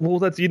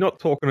 Well, you're not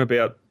talking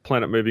about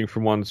planet moving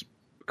from one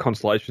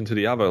constellation to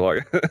the other,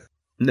 like...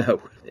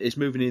 No, it's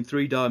moving in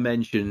 3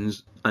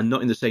 dimensions and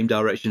not in the same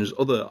direction as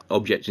other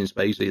objects in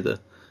space either.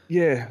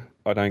 Yeah,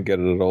 I don't get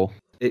it at all.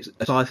 It's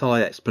a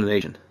sci-fi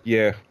explanation.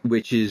 Yeah.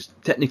 Which is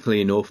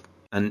technically enough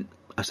and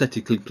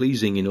aesthetically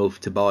pleasing enough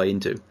to buy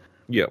into.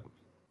 Yep.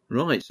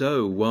 Right,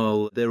 so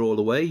while they're all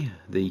away,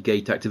 the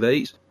gate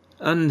activates,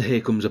 and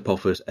here comes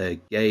Apophis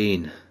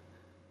again.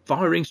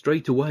 Firing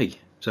straight away.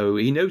 So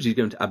he knows he's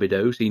going to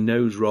Abydos, he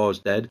knows Ra's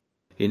dead,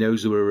 he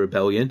knows there were a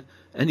rebellion.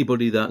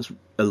 Anybody that's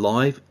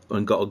alive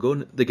and got a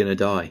gun, they're going to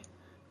die.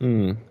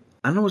 Mm.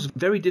 And I was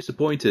very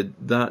disappointed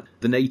that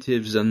the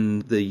natives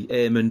and the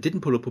airmen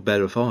didn't put up a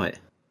better fight.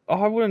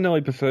 I would have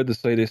nearly preferred to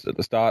see this at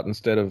the start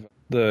instead of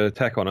the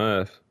attack on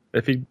Earth.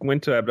 If he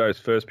went to Abydos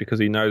first because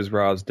he knows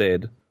Ra's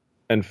dead,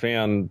 and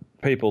found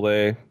people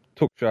there,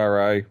 took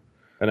Shara,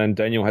 and then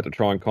Daniel had to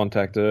try and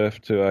contact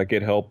Earth to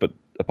get help, but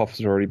Apophis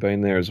had already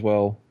been there as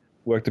well.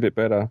 Worked a bit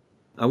better.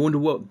 I wonder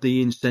what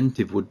the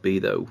incentive would be,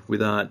 though,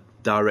 without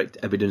direct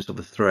evidence of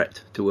a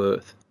threat to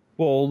Earth.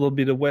 Well, there'll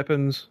be the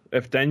weapons.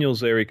 If Daniel's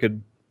there, he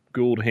could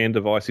Gould hand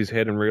device his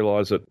head and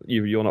realise that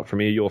you're not from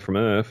here, you're from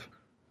Earth,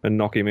 and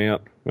knock him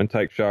out and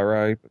take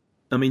Shara.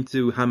 I mean,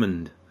 to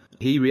Hammond,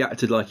 he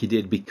reacted like he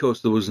did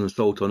because there was an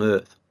assault on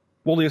Earth.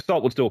 Well, the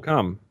assault would still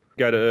come.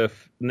 Go to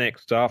Earth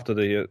next after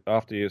the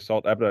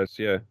assault, Abydos,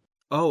 yeah.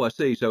 Oh, I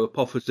see. So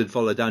Apophis had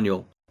followed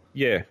Daniel.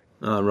 Yeah.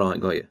 Oh, right,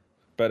 got you.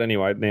 But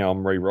anyway, now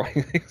I'm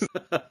rewriting this.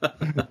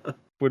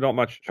 We're not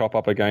much chop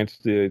up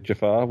against the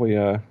Jafar.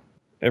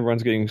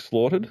 Everyone's getting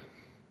slaughtered.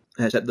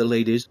 Except the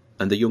ladies,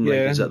 and the young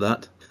ladies at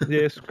that.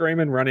 Yeah, scream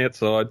and run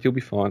outside. You'll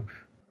be fine.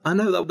 I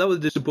know, that was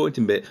a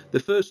disappointing bit. The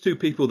first two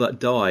people that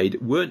died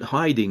weren't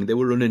hiding, they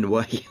were running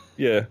away.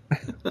 Yeah.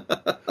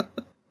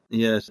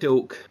 Yeah,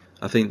 Tilk,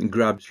 I think,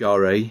 grabs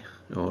Shara,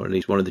 or at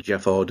least one of the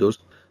Jafar does.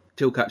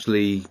 Tilk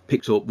actually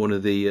picks up one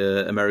of the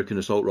American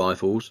assault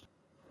rifles.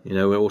 You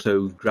know,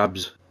 also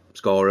grabs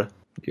Skara.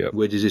 Yep.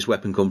 Where does this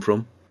weapon come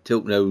from?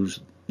 Tilk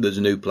knows there's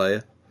a new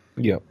player.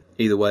 Yep.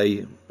 Either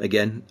way,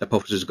 again,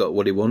 Apophis has got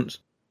what he wants.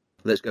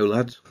 Let's go,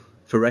 lads.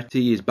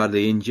 Ferretti is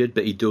badly injured,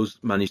 but he does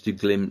manage to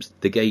glimpse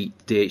the gate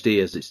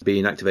DHD as it's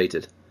being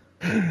activated.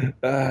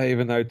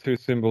 Even though two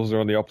symbols are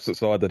on the opposite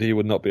side that he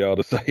would not be able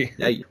to see.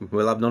 Hey,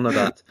 we'll have none of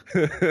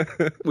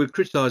that. We're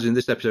criticising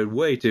this episode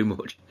way too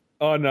much.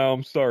 Oh, no,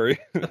 I'm sorry.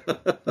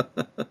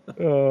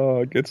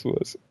 Oh, it gets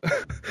worse.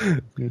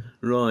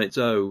 Right,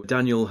 so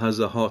Daniel has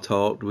a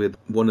heart-to-heart with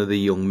one of the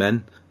young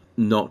men,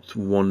 not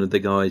one of the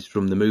guys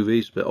from the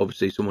movies, but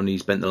obviously someone he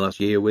spent the last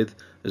year with,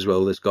 as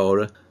well as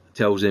Skara.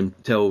 Tell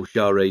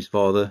Shara's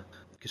father,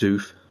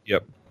 Kasuf,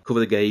 Yep. cover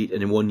the gate,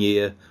 and in 1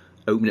 year,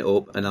 open it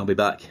up, and I'll be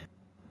back.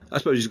 I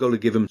suppose he's got to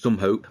give him some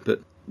hope,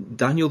 but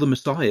Daniel the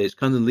Messiah is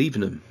kind of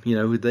leaving him. You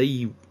know,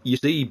 you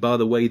see by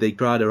the way they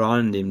crowd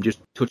around him, just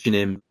touching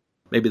him,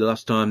 maybe the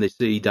last time they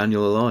see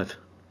Daniel alive.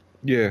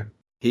 Yeah.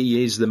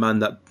 He is the man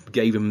that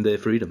gave him their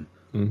freedom.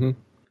 Mm-hmm.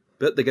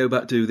 But they go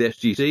back to the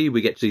SGC,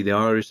 we get to see the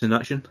Iris in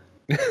action.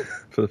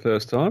 For the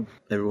first time.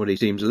 Everybody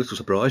seems a little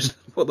surprised.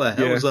 What the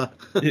hell was that?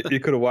 You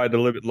could have waited a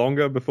little bit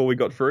longer before we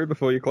got through,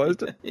 before you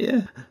closed it.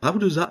 Yeah. How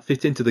does that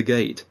fit into the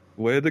gate?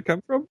 Where did it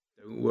come from?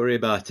 Don't worry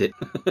about it.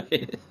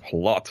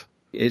 Plot.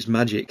 It's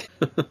magic.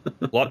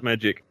 Plot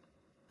magic.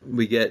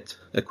 We get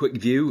a quick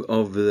view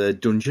of the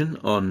dungeon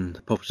on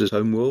Apophis'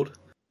 homeworld.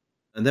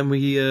 And then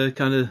we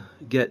kind of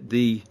get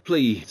the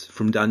plea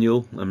from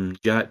Daniel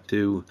and Jack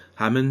to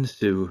Hammond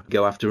to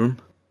go after him.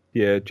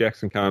 Yeah,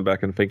 Jackson coming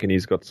back and thinking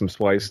he's got some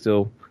sway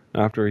still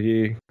after a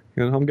year.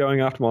 You know, I'm going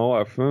after my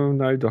wife. Oh,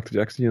 no, Dr.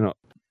 Jackson, you're not.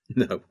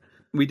 No.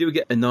 We do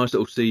get a nice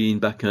little scene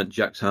back at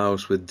Jack's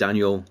house with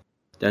Daniel.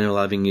 Daniel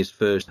having his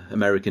first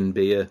American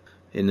beer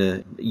in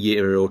a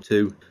year or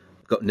two.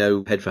 Got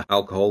no head for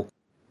alcohol.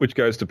 Which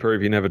goes to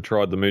prove he never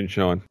tried the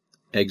moonshine.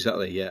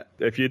 Exactly, yeah.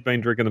 If you'd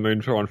been drinking the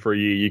moonshine for a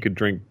year, you could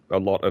drink a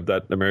lot of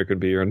that American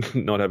beer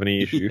and not have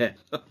any issue.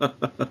 Yeah.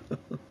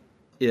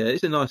 Yeah,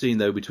 it's a nice scene,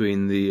 though,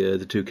 between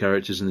the two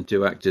characters and the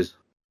two actors.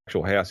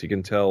 Actual house, you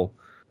can tell,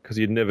 because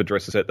you'd never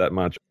dress the set that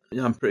much.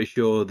 I'm pretty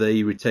sure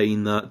they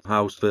retain that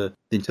house for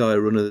the entire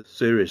run of the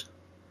series.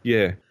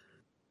 Yeah.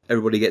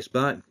 Everybody gets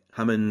back.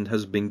 Hammond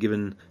has been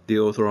given the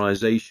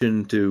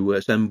authorization to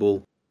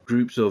assemble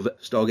groups of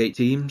Stargate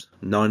teams,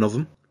 9 of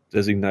them.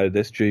 Designated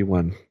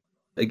SG-1.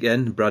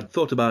 Again, Brad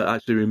thought about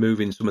actually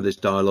removing some of this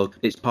dialogue.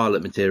 It's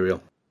pilot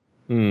material.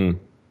 Hmm.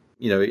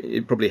 You know,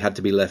 it probably had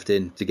to be left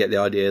in to get the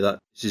idea that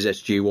this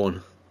is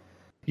SG-1.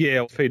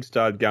 Yeah, if he'd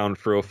started going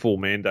through a full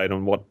mandate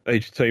on what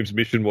each team's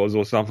mission was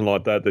or something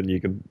like that, then you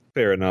can...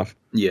 Fair enough.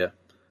 Yeah.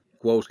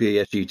 Kowalski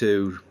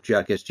SG-2,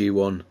 Jack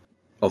SG-1.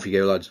 Off you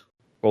go, lads.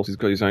 Kowalski's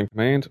got his own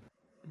command.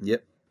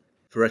 Yep.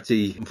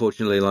 Ferretti,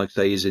 unfortunately, like I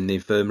say, is in the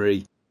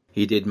infirmary.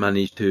 He did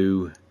manage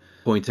to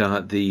point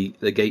out the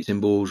gate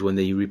symbols when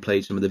they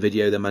replayed some of the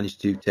video they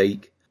managed to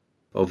take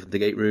of the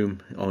gate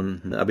room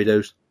on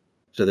Abydos.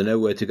 So they know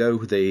where to go.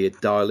 They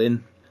dial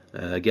in.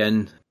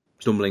 Again,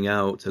 stumbling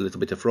out, a little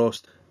bit of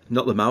frost.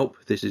 Not the Maup.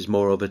 This is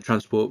more of a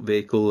transport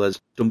vehicle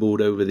has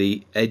stumbled over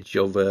the edge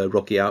of a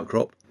rocky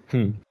outcrop.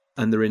 And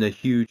they're in a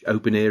huge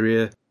open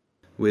area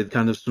with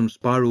kind of some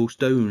spiral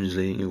stones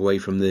leading away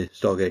from the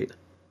Stargate.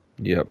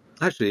 Yep.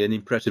 Actually, an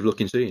impressive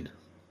looking scene.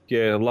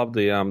 Yeah, I love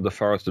the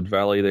forested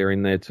valley they're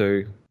in there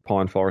too.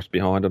 Pine forest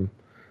behind them.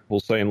 We'll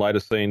see in later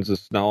scenes the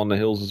snow on the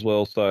hills as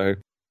well. So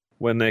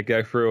when they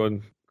go through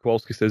and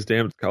Kowalski says,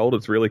 damn, it's cold,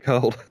 it's really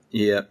cold.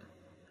 Yeah.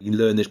 You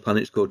learn this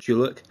planet's called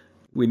Chuluk.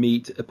 We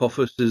meet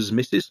Apophis'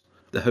 missus,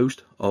 the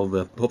host of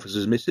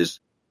Apophis' missus.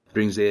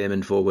 Brings the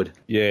airman forward.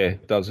 Yeah,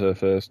 does her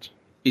first.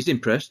 He's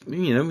impressed.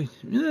 You know,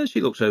 yeah, she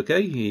looks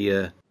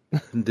okay.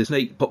 The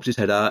snake pops his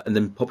head out and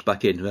then pops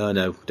back in. Oh,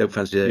 no, don't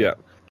fancy her. Yeah.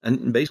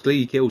 And basically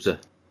he kills her,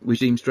 which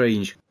seems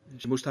strange.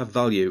 She must have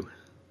value.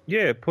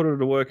 Yeah, put her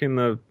to work in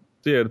the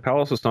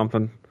palace or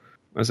something.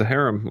 As a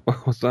harem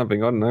or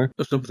something, I don't know.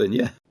 Or something,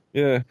 yeah.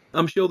 Yeah,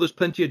 I'm sure there's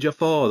plenty of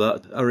Jafar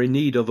that are in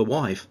need of a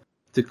wife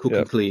to cook yeah.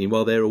 and clean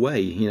while they're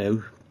away,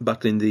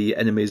 battling the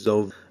enemies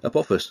of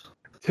Apophis.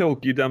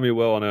 Tilk, you done me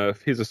well on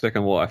Earth. Here's a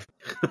second wife.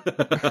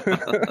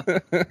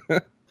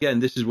 Again,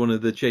 this is one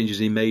of the changes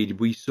he made.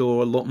 We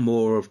saw a lot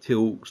more of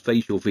Tilk's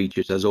facial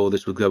features as all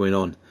this was going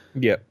on.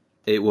 Yep.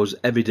 It was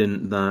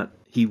evident that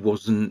he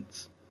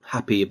wasn't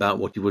happy about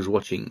what he was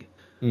watching.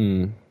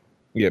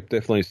 Yep,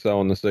 definitely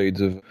sowing the seeds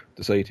of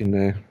deceit in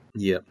there.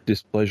 Yep.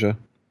 Displeasure.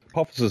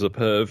 Apophis is a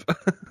perv.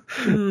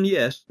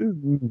 Yes.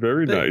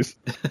 Very nice.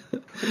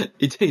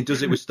 He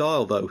does it with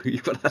style, though.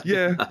 You've got to have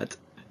Yeah. that.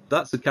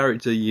 That's the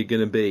character you're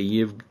going to be.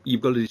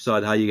 You've got to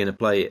decide how you're going to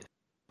play it.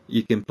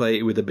 You can play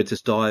it with a bit of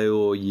style,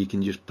 or you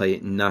can just play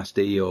it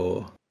nasty,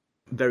 or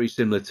very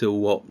similar to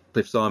what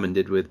Cliff Simon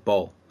did with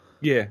Ball.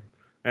 Yeah.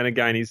 And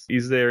again,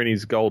 he's there in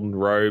his golden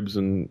robes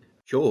and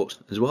Short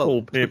as well.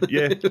 full pimp.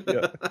 Yeah.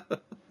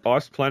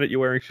 Ice Planet, you're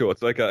wearing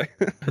shorts. Okay.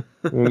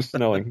 It was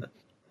snowing.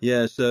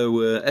 Yeah, so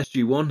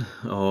SG1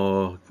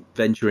 are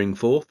venturing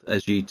forth,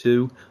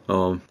 SG2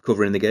 are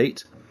covering the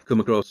gate, come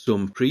across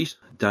some priest.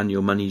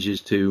 Daniel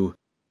manages to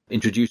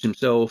introduce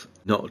himself,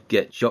 not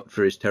get shot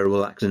for his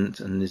terrible accent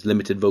and his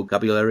limited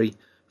vocabulary.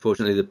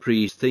 Fortunately, the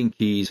priests think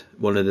he's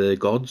one of the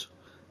gods.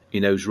 He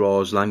knows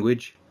Ra's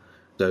language.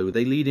 So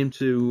they lead him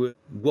to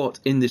what,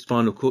 in this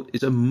final cut,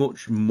 is a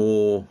much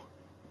more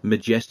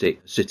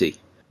majestic city.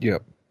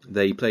 Yep.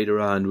 They played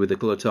around with the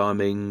colour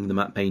timing, the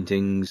matte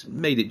paintings,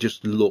 made it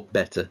just look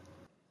better.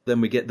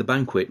 Then we get the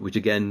banquet, which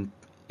again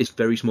is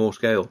very small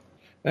scale.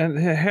 And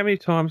how many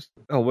times?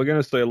 Oh, we're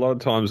going to see a lot of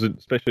times,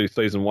 especially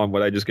season 1,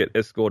 where they just get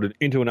escorted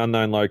into an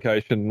unknown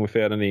location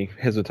without any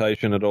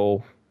hesitation at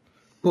all.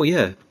 Well,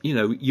 yeah,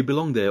 you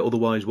belong there,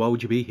 otherwise why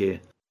would you be here?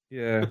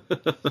 Yeah.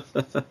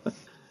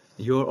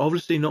 You're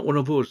obviously not one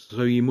of us,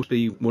 so you must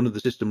be one of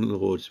the system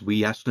lords.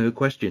 We ask no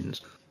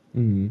questions.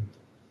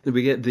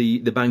 We get the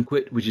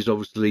banquet, which is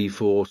obviously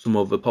for some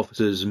of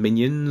Apophis's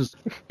minions.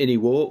 In he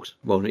walks.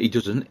 Well, he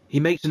doesn't. He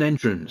makes an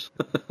entrance.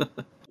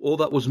 All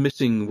that was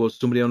missing was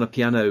somebody on a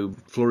piano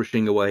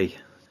flourishing away.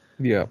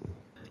 Yeah.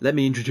 Let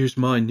me introduce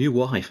my new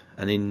wife.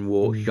 And in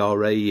walks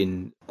Sharae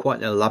in quite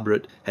an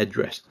elaborate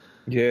headdress.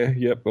 Yeah,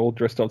 yep, all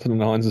dressed up to the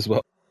nines as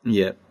well.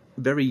 Yeah,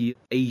 very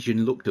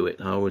Asian look to it,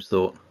 I always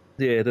thought.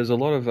 Yeah, there's a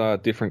lot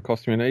of different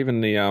costuming.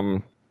 Even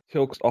the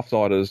Tilk's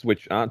offsiders,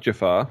 which aren't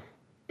Jafar,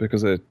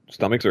 because their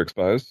stomachs are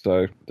exposed,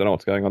 so don't know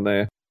what's going on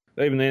there.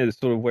 Even they're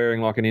sort of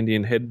wearing like an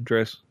Indian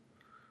headdress,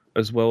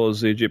 as well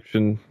as the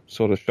Egyptian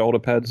sort of shoulder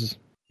pads.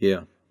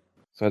 Yeah.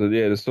 So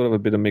there's sort of a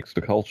bit of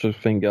mixed culture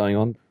thing going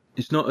on.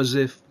 It's not as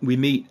if we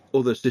meet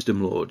other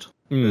system lords.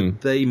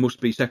 They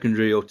must be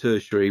secondary or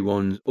tertiary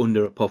ones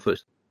under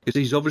Apophis. Because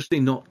he's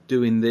obviously not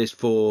doing this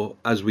for,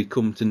 as we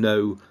come to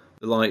know,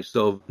 the likes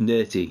of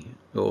Nerti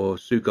or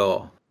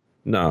Sukar.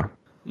 No.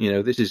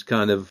 This is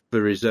kind of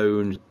for his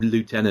own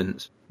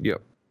lieutenants.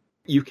 Yep.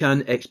 You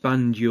can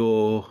expand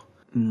your...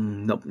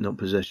 not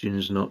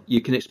possessions,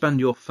 You can expand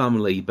your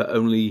family, but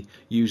only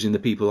using the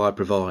people I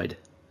provide.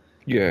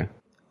 Yeah.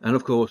 And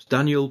of course,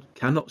 Daniel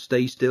cannot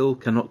stay still,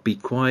 cannot be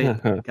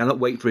quiet, cannot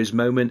wait for his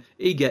moment.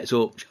 He gets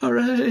up.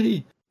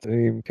 Hooray!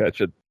 Team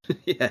catch it.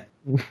 Yeah.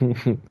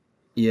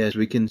 Yes,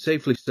 we can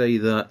safely say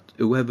that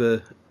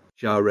whoever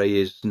Sharae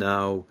is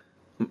now,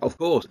 of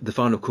course, the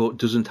final cut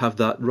doesn't have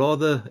that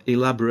rather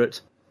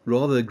elaborate,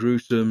 rather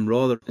gruesome,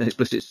 rather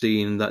explicit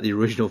scene that the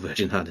original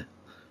version had.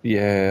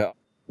 Yeah.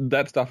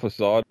 That stuff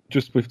aside,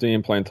 just with the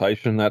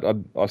implantation, that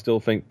I still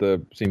think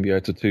the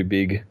symbiotes are too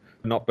big,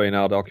 not being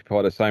able to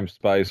occupy the same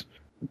space.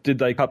 Did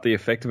they cut the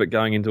effect of it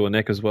going into a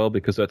neck as well?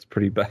 Because that's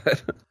pretty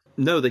bad.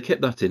 No, they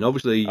kept that in.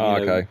 Obviously,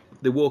 okay.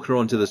 They walk her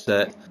onto the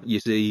set. You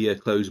see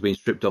clothes being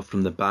stripped off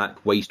from the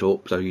back, waist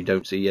up, so you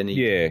don't see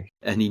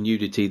any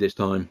nudity this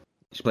time.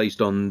 It's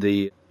placed on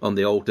the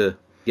altar.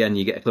 Again,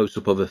 you get a close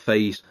up of her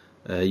face.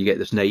 You get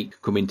the snake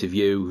come into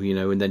view,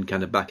 and then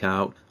kind of back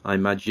out. I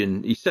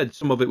imagine he said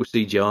some of it was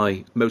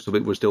CGI, most of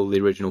it was still the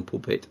original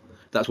puppet.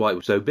 That's why it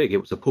was so big. It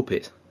was a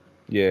puppet.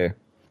 Yeah.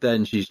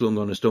 Then she's slung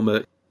on her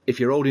stomach. If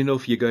you're old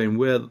enough, you're going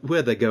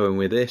where they're going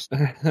with this.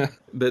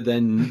 But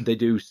then they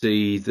do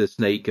see the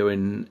snake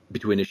going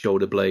between his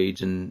shoulder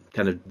blades and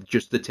kind of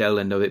just the tail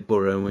end of it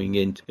burrowing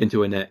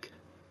into her neck.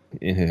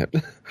 Yeah.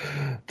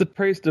 The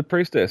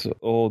priestess,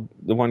 or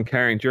the one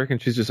carrying, do you reckon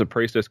she's just a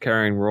priestess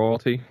carrying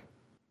royalty?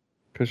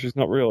 Because she's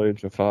not really a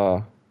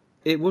Jafar.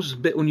 It was a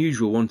bit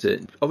unusual, wasn't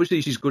it? Obviously,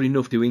 she's good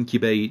enough to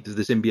incubate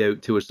the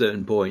symbiote to a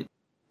certain point.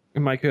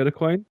 And make her the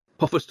queen?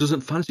 Apophis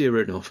doesn't fancy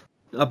her enough.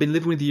 I've been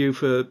living with you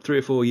for 3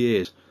 or 4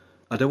 years.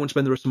 I don't want to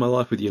spend the rest of my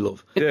life with you,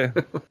 love. Yeah.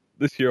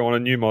 This year on a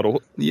new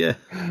model. Yeah.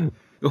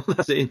 Well,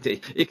 that's it, isn't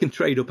it? He can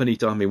trade up any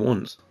time he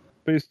wants.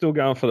 But he's still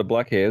going for the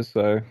black hairs,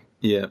 so...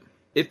 Yeah.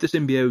 If the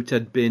symbiote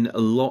had been a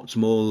lot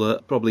smaller,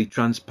 probably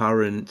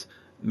transparent,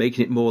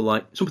 making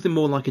it something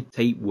more like a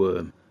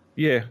tapeworm.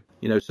 Yeah.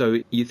 So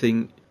you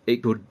think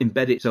it could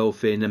embed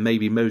itself in and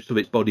maybe most of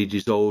its body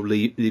dissolve,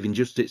 leaving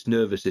just its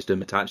nervous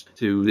system attached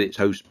to its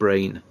host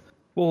brain.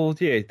 Well,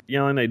 yeah, you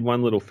only need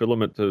one little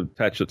filament to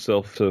attach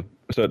itself to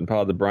a certain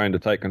part of the brain to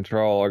take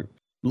control.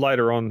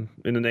 later on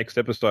in the next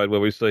episode where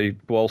we see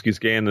Kowalski's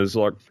scan, there's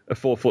like a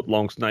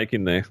 4-foot-long snake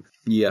in there.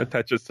 Yeah.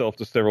 Attach itself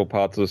to several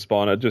parts of the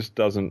spine. It just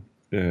doesn't...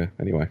 Yeah,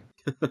 anyway.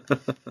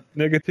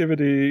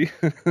 Negativity.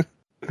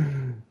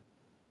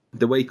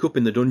 They wake up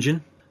in the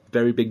dungeon.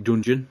 Very big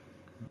dungeon.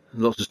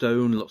 Lots of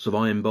stone, lots of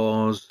iron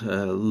bars,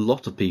 a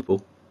lot of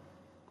people.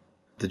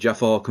 The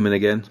Jafar come in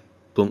again.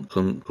 Clunk,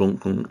 clunk,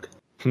 clunk, clunk.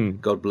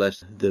 God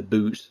bless the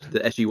boots. The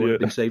SG-1 have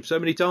been saved so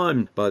many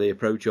times by the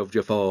approach of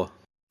Jafar.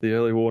 The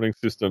early warning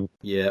system.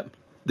 Yeah.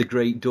 The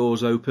great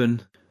doors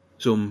open.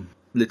 Some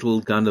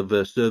little kind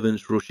of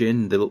servants rush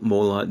in. They look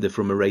more like they're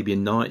from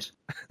Arabian Nights.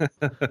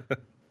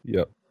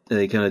 Yep.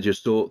 They kind of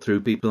just sort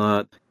through people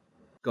out.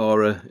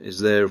 Gara is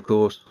there, of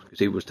course, because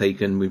he was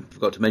taken. We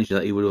forgot to mention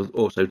that he was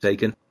also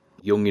taken.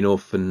 Young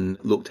enough and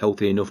looked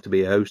healthy enough to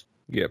be a host.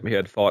 Yep, he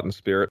had fighting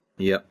spirit.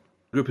 Yep.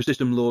 Group of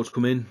system lords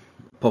come in.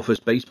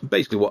 Poffus,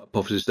 basically what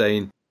Poffus is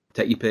saying,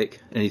 take your pick.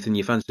 Anything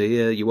you fancy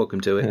here, you're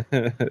welcome to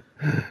it.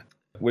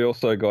 We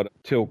also got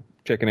Tilk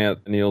checking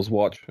out Neil's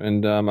watch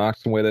and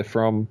asking where they're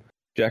from.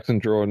 Jackson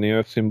drawing the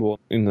Earth symbol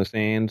in the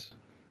sand.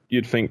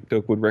 You'd think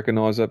Tilk would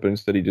recognise that, but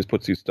instead he just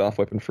puts his staff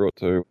weapon through it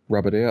to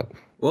rub it out.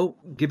 Well,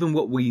 given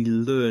what we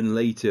learn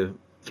later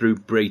through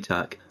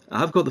Braytak,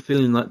 I've got the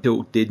feeling that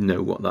Tilk did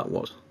know what that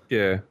was.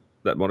 Yeah,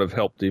 that might have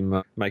helped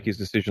him make his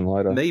decision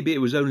later. Maybe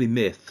it was only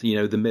myth,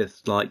 the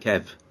myths like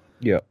Kev.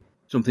 Yeah.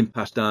 Something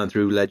passed down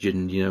through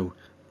legend,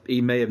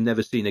 He may have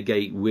never seen a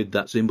gate with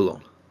that symbol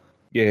on.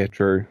 Yeah,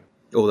 true.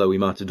 Although he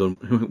might have done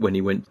when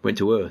he went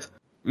to Earth.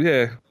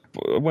 Yeah.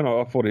 When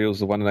I thought he was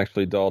the one that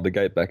actually dialed the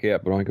gate back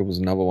out, but I think it was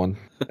another one.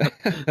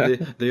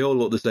 they all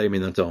look the same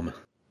in that armor.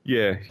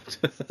 Yeah.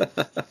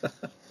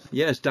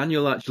 Yes,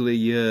 Daniel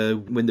actually,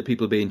 when the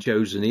people are being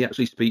chosen, he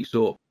actually speaks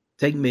up.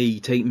 Take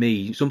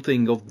me.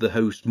 Something of the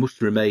host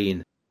must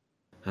remain.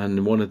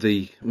 And one of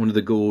the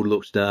Goa'uld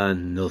looks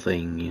down,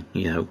 nothing,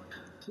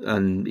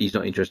 And he's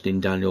not interested in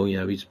Daniel,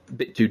 he's a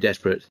bit too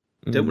desperate.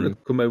 Don't want to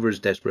come over as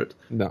desperate.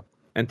 No.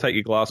 And take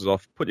your glasses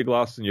off. Put your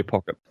glasses in your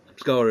pocket.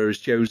 Skara is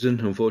chosen,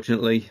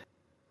 unfortunately.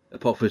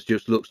 Apophis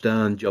just looks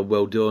down, job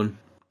well done,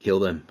 kill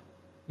them.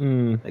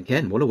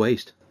 Again, what a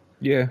waste.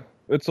 Yeah.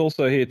 It's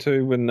also here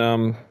too when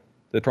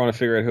they're trying to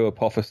figure out who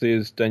Apophis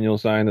is.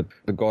 Daniel's saying that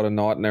the god of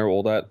night and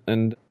all that.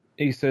 And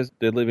he says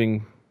they're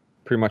living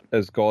pretty much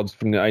as gods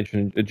from the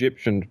ancient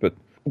Egyptians. But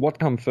what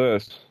come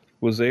first?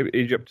 Was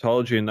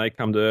Egyptology, and they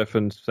come to Earth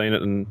and seen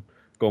it and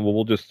gone, well,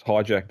 we'll just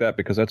hijack that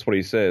because that's what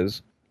he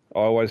says. I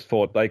always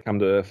thought they come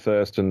to Earth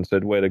first and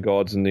said, we're the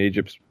gods and the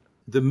Egypts.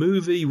 The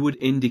movie would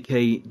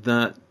indicate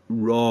that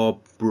Ra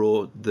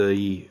brought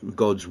the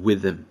gods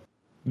with him.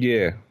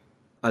 Yeah.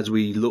 As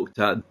we looked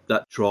at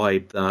that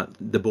tribe that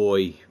the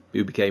boy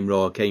who became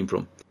Ra came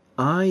from.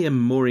 I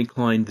am more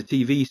inclined, the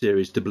TV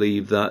series, to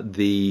believe that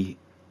the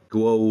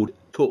Goa'uld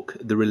took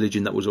the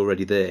religion that was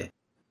already there.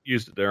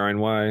 Used it their own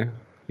way.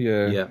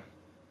 Yeah. Yeah.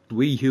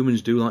 We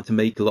humans do like to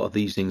make a lot of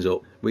these things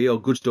up. We are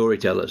good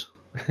storytellers.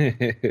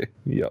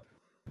 Yep.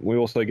 We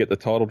also get the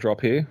title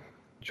drop here,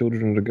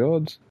 Children of the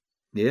Gods.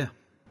 Yeah.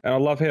 And I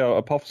love how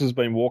Apophis has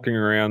been walking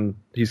around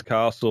his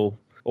castle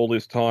all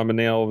this time, and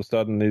now all of a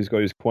sudden he's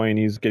got his queen,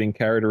 he's getting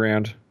carried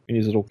around in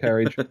his little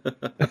carriage.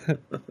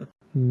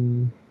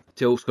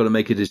 Tilk's got to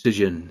make a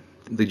decision.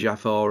 The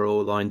Jafar are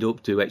all lined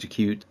up to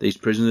execute these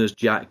prisoners.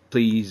 Jack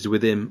pleads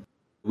with him.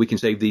 We can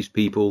save these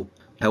people.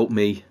 Help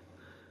me.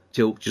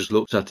 Tilk just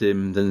looks at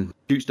him, then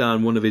shoots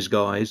down one of his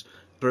guys,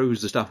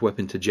 throws the staff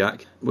weapon to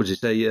Jack. What does he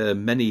say?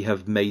 Many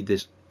have made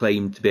this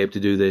claim to be able to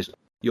do this.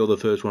 You're the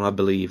first one I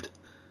believed.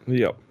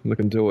 Yep, they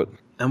can do it.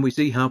 And we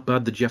see how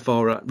bad the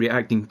Jafar are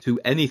reacting to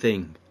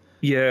anything.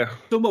 Yeah.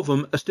 Some of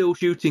them are still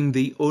shooting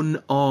the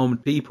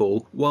unarmed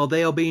people while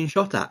they are being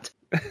shot at.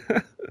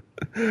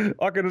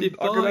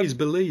 Defies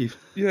belief.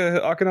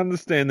 Yeah, I can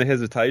understand the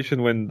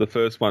hesitation when the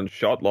first one's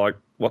shot. Like,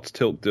 what's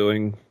Tilk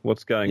doing?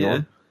 What's going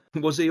on?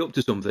 Was he up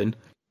to something?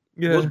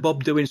 Yeah. Was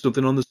Bob doing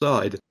something on the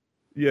side?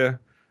 Yeah.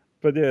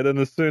 But yeah, then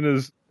as soon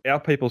as our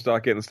people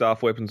start getting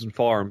staff weapons and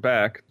firing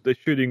back, they're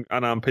shooting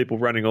unarmed people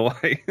running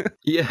away.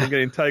 Yeah. And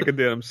getting taken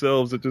down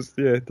themselves. It just,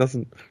 it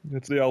doesn't.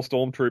 It's the old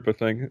stormtrooper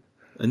thing.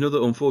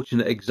 Another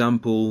unfortunate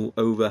example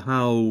over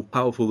how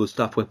powerful the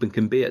staff weapon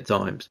can be at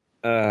times.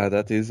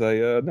 That is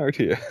a note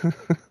here.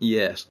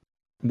 Yes.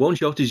 One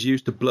shot is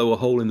used to blow a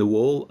hole in the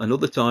wall, and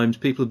other times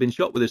people have been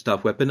shot with a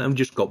staff weapon and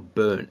just got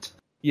burnt.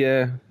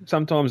 Yeah,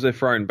 sometimes they're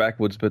thrown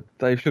backwards, but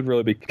they should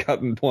really be cut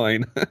in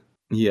twain.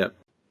 Yeah.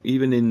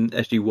 Even in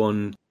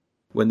SG-1,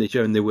 when they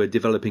shown they were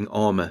developing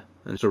armour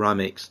and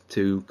ceramics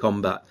to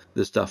combat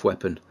the staff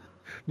weapon.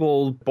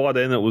 Well, by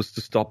then it was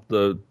to stop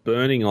the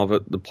burning of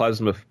it, the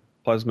plasma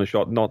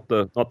shot, not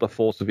the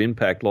force of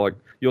impact. Like,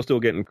 you're still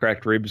getting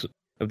cracked ribs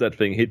of that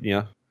thing hitting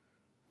you.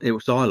 It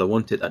was Sila,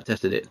 wasn't it, that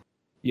tested it?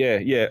 Yeah.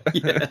 Yeah.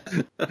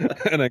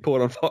 And they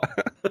caught on fire.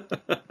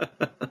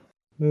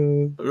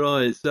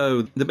 Right,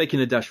 so they're making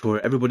a dash for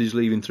it. Everybody's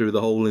leaving through the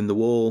hole in the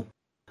wall.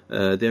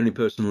 The only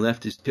person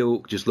left is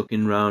Tilk, just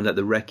looking round at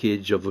the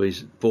wreckage of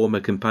his former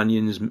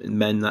companions,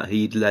 men that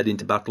he'd led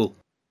into battle.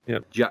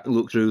 Yep. Jack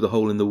looked through the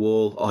hole in the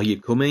wall. Are you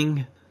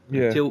coming?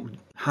 Yeah. Tilk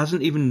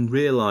hasn't even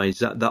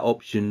realised that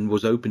option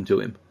was open to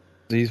him.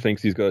 He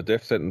thinks he's got a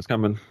death sentence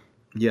coming.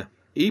 Yeah.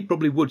 He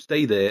probably would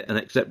stay there and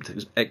accept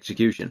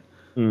execution.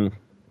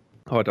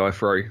 I die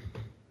free.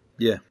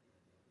 Yeah.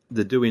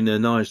 They're doing a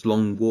nice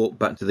long walk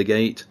back to the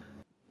gate.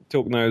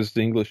 Tilk knows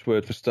the English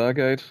word for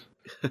Stargate.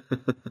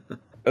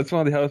 That's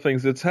one of the other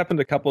things. It's happened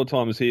a couple of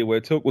times here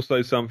where Tilk will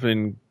say something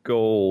in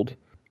gold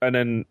and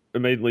then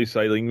immediately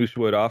say the English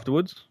word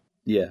afterwards.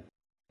 Yeah.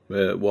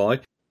 Why?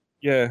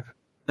 Yeah.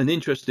 An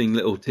interesting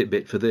little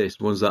tidbit for this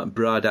was that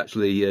Brad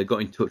actually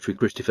got in touch with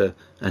Christopher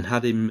and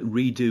had him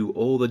redo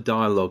all the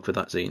dialogue for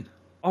that scene.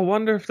 I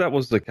wonder if that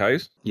was the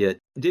case. Yeah.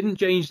 Didn't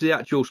change the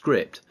actual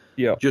script.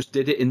 Yeah. Just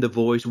did it in the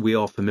voice we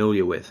are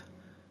familiar with.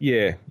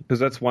 Yeah, because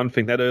that's one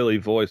thing. That early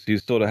voice, he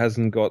sort of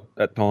hasn't got,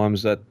 at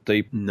times, that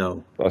deep.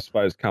 No. I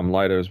suppose come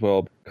later as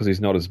well, because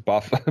he's not as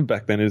buff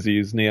back then as he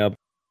is now.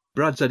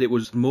 Brad said it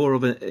was more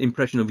of an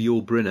impression of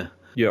Yul Brynner.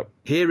 Yep.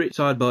 Hear it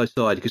side by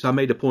side, because I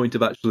made a point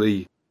of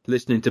actually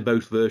listening to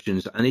both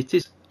versions, and it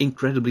is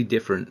incredibly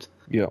different.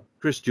 Yep.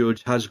 Chris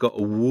Judge has got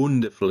a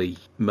wonderfully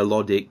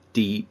melodic,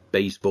 deep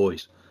bass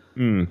voice.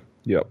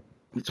 Yep.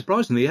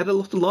 Surprisingly, he had a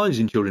lot of lines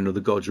in Children of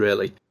the Gods,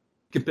 really,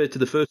 compared to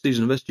the first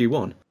season of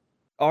SG-1.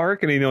 I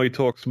reckon he nearly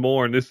talks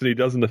more in this than he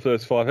does in the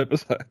first 5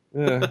 episodes.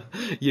 Yeah.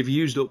 You've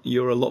used up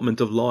your allotment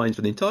of lines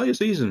for the entire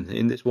season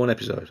in this one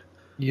episode.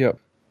 Yep.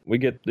 We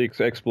get the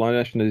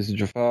explanation that he's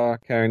Jafar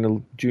carrying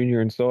the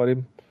junior inside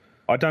him.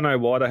 I don't know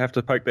why they have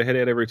to poke their head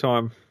out every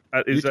time.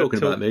 You're talking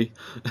about me.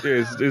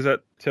 is that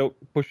Tilk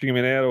pushing him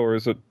in out, or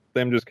is it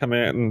them just coming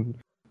out and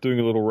doing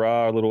a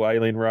little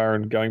alien ra,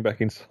 and going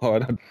back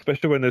inside?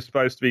 Especially when they're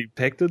supposed to be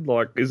protected,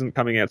 like, isn't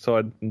coming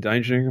outside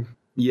endangering them?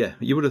 Yeah,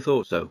 you would have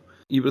thought so.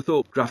 You would have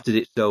thought grafted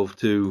itself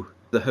to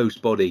the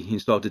host body and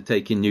started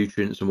taking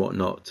nutrients and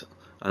whatnot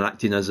and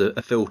acting as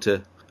a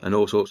filter and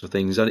all sorts of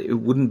things. And it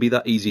wouldn't be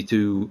that easy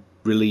to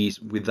release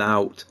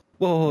without...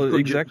 Well,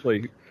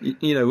 exactly.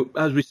 You know,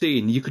 as we've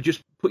seen, you could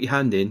just put your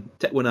hand in,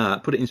 take one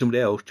out, put it in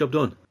somebody else, job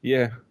done.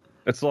 Yeah.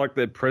 It's like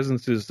their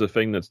presence is the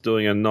thing that's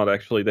doing and not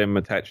actually them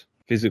attached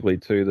physically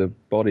to the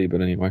body,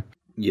 but anyway.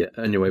 Yeah,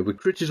 anyway, we're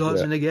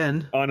criticising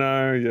again. I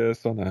know,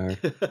 yes, I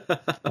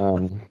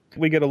know.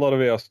 We get a lot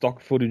of our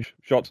stock footage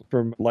shots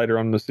from later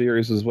on in the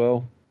series as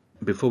well.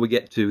 Before we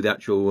get to the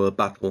actual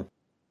battle,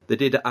 they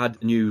did add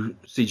a new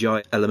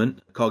CGI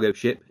element, cargo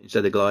ship,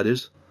 instead of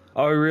gliders.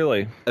 Oh,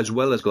 really? As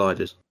well as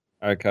gliders.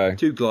 Okay.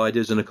 2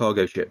 gliders and a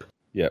cargo ship.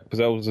 Yeah, because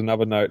that was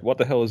another note. What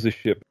the hell is this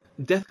ship?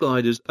 Death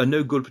gliders are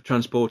no good for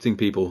transporting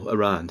people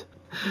around.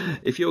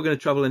 If you're going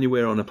to travel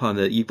anywhere on a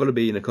planet, you've got to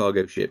be in a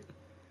cargo ship.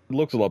 It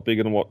looks a lot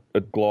bigger than what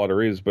a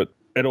glider is, but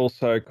it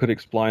also could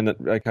explain that,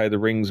 okay, the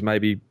rings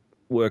maybe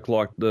work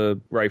like the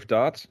Wraith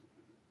darts,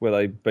 where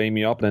they beam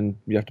you up and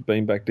you have to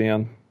beam back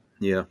down.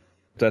 Yeah.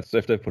 That's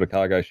if they've put a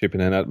cargo ship in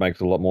there, that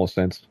makes a lot more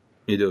sense.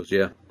 It does,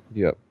 yeah.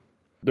 Yep.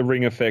 The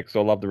ring effects, I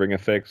love the ring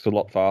effects, a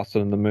lot faster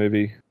than the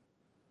movie.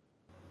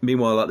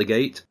 Meanwhile, at the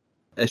gate,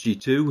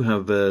 SG-2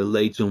 have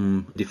laid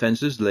some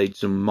defences, laid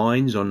some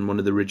mines on one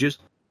of the ridges.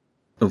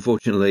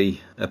 Unfortunately,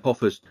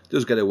 Apophis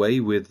does get away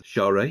with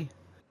Shara.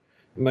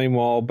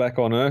 Meanwhile, back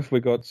on Earth, we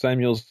got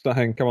Samuels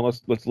saying, "Come on,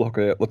 let's lock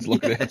it out. Let's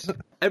lock it out."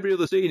 Every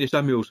other scene is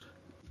Samuels.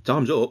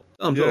 Time's up.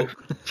 Time's up.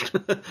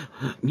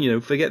 You know,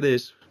 forget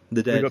this.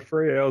 They're dead. We got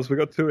 3 hours. We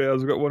got 2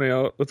 hours. We got 1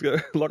 hour. Let's go.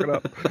 Lock it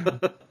up.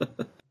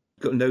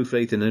 Got no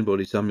faith in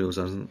anybody. Samuels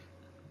hasn't.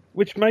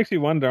 Which makes you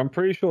wonder. I'm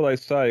pretty sure they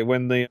say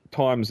when the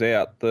time's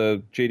out,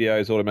 the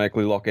GDOs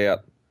automatically lock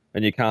out,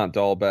 and you can't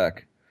dial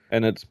back.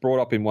 And it's brought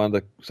up in one of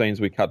the scenes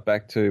we cut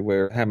back to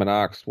where Hammond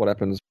asks what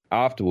happens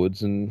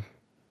afterwards, and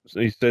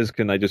he says,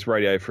 can they just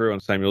radio through?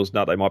 And Samuel's,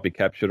 no, they might be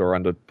captured or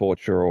under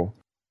torture or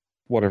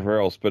whatever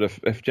else. But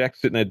if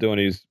Jack's sitting there doing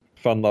his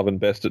fun-loving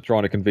best at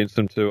trying to convince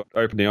them to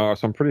open the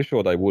iris, I'm pretty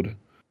sure they would.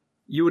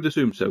 You would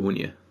assume so,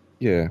 wouldn't you?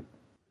 Yeah.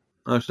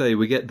 I say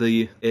we get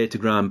the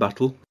air-to-ground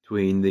battle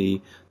between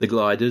the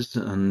gliders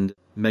and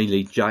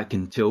mainly Jack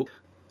and Tilk.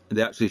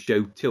 They actually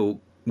show Tilk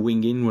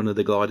winging one of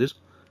the gliders.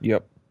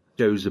 Yep.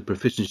 Shows the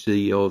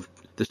proficiency of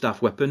the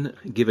staff weapon,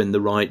 given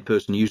the right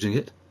person using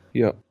it.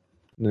 Yep.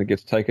 And then it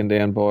gets taken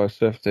down by a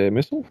surface air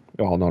missile.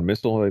 Oh, not a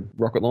missile, a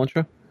rocket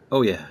launcher.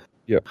 Oh, yeah.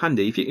 Yep.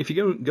 Handy. If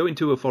you go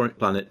into a foreign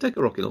planet, take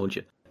a rocket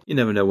launcher. You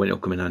never know when it'll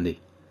come in handy.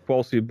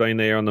 Whilst you've been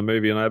there on the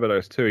movie on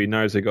Abydos too, he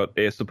knows they got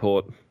air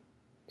support.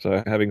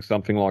 So having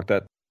something like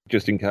that,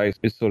 just in case,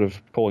 is sort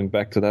of calling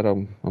back to that,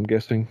 I'm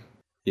guessing.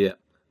 Yeah.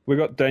 We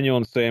got Daniel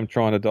and Sam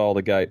trying to dial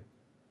the gate.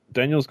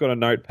 Daniel's got a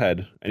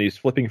notepad, and he's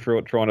flipping through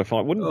it trying to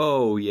find...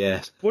 Oh,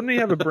 yes. Wouldn't he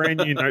have a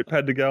brand new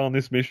notepad to go on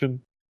this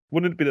mission?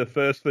 Wouldn't it be the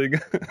first thing?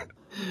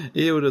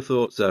 You would have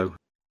thought so.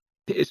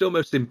 It's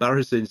almost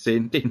embarrassing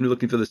seeing him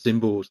looking for the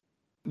symbols.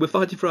 We're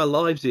fighting for our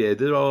lives here.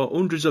 There are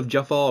hundreds of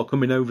Jafar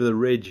coming over the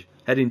ridge,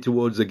 heading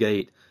towards the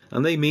gate,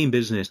 and they mean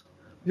business.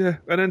 Yeah,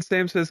 and then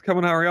Sam says, come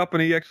on, hurry up,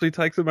 and he actually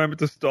takes a moment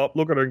to stop,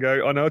 look at it and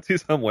go, I know it's here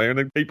somewhere, and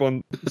then keep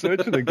on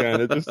searching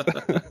again. It just...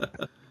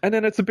 And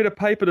then it's a bit of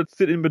paper that's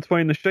sitting in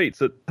between the sheets.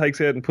 It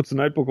takes out and puts the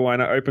notebook away,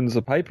 and it opens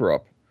the paper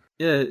up.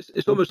 Yeah,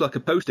 it's almost like a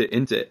Post-it,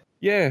 isn't it?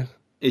 Yeah,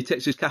 He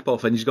takes his cap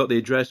off and he's got the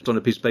address on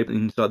a piece of paper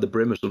inside the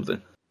brim or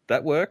something.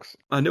 That works.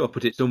 I knew I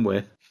put it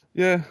somewhere.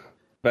 Yeah.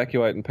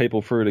 Evacuating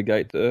people through the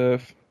gate to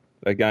Earth.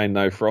 Again,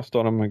 no frost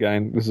on them.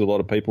 Again, this is a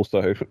lot of people,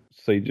 so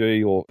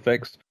CG or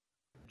effects.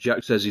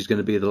 Jack says he's going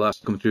to be the last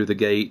to come through the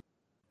gate.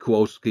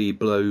 Kowalski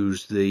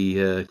blows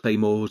the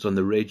claymores on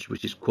the ridge,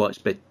 which is quite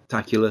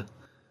spectacular.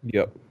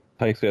 Yep.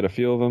 Takes out a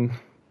few of them.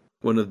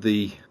 One of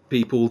the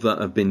people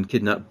that have been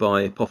kidnapped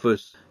by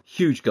Apophis,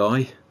 huge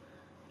guy,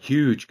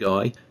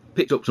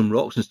 picks up some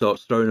rocks and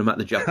starts throwing them at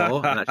the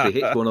Jafar and actually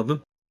hits one of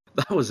them.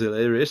 That was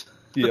hilarious.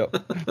 Yep.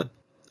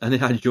 And it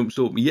had jumps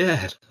up.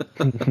 Yeah.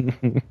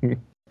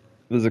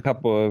 There's a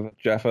couple of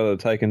Jaffa that are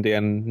taken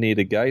down near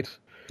the gate.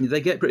 They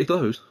get pretty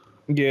close.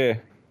 Yeah.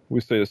 We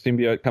see the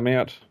symbiote come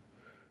out.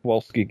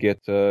 Kowalski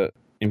gets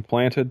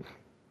implanted.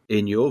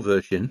 In your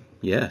version,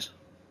 yes.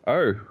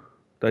 Oh,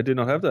 they did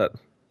not have that.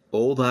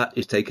 All that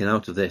is taken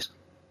out of this.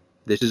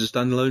 This is a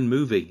standalone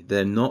movie.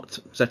 They're not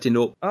setting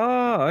up...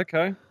 Ah,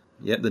 okay.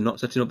 Yep, they're not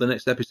setting up the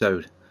next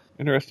episode.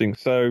 Interesting.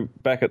 So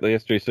back at the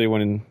SGC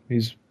when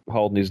he's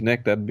holding his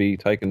neck, that'd be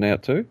taken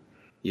out too?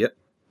 Yep.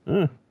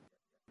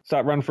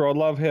 Start run for... I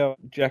love how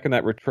Jack in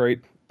that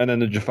retreat, and then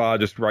the Jafar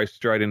just race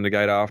straight in the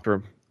gate after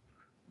him.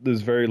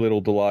 There's very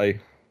little delay.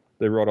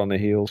 They're right on their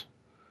heels.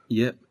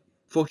 Yep.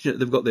 Fortunate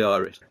they've got the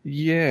iris.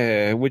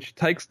 Yeah, which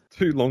takes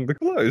too long to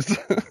close.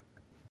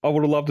 I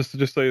would have loved us to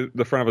just see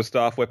the front of a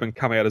staff weapon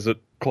come out as it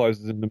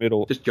closes in the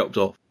middle. Just chopped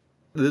off.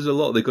 There's a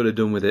lot they could have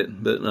done with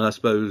it, but I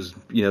suppose,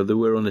 they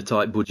were on a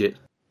tight budget.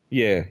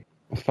 Yeah.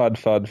 FUD.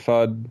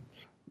 Sound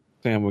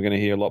we're going to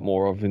hear a lot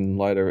more of in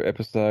later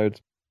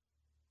episodes.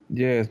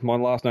 Yeah, my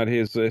last note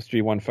here is the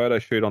SG-1 photo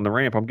shoot on the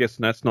ramp. I'm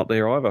guessing that's not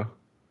there either.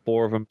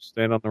 4 of them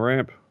stand on the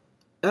ramp.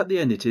 At the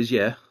end it is,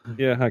 yeah.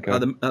 Yeah, okay.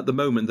 At the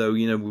moment, though,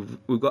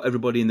 we've got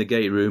everybody in the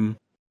gate room,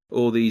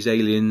 all these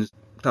aliens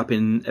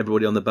tapping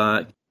everybody on the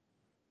back.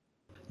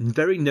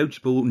 Very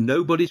noticeable,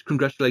 nobody's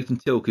congratulating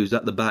Tilk, who's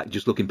at the back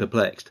just looking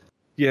perplexed.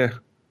 Yeah.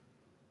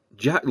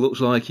 Jack looks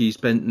like he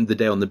spent the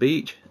day on the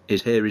beach.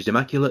 His hair is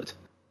immaculate.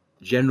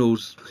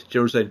 General's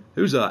saying,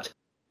 "Who's that?"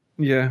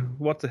 Yeah,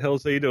 what the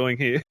hell's he doing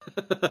here?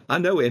 I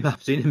know him,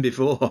 I've seen him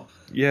before.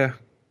 Yeah.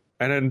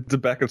 And then to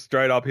back it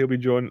straight up, he'll be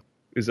joined...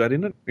 Is that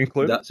in it?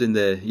 Included? That's in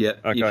there, yeah.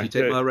 Okay. If you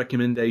take my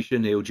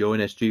recommendation, he'll join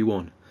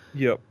SG-1.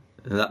 Yep.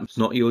 And that's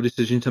not your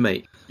decision to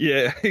make.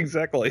 Yeah,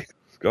 exactly.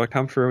 This guy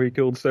come through, he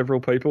killed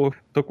several people,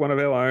 took one of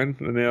our own,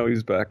 and now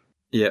he's back.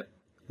 Yep.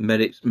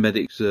 Medics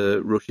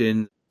rush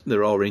in.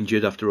 They're all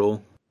injured after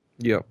all.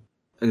 Yep.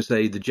 And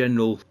say the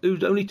general, who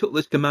only took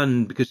this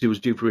command because he was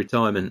due for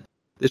retirement,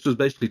 this was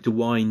basically to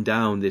wind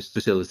down this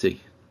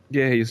facility.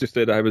 Yeah, he's just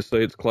there to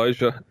oversee its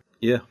closure.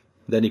 Yeah.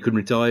 Then he could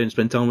retire and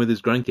spend time with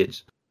his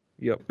grandkids.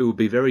 Yep. Who would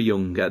be very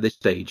young at this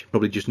stage,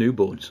 probably just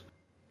newborns.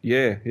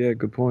 Yeah,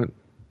 good point.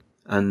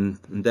 And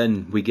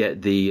then we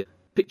get the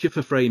picture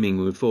for framing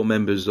with 4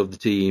 members of the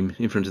team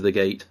in front of the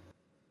gate.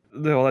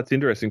 Well, that's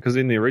interesting, because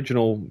in the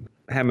original,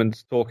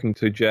 Hammond's talking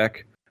to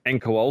Jack and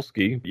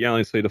Kowalski. You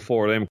only see the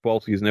 4 of them.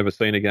 Kowalski's never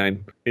seen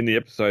again in the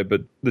episode,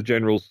 but the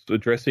general's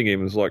addressing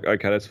him is like,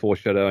 okay, that's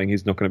foreshadowing.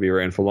 He's not going to be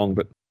around for long,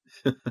 but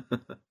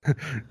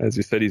as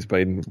you said, he's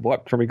been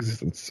wiped from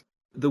existence.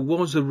 There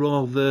was a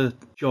rather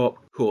sharp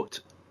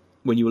cut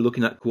when you were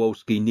looking at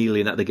Kowalski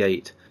kneeling at the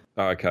gate.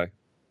 Oh, okay.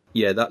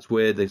 Yeah, that's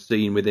where the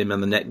scene with him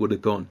and the neck would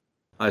have gone.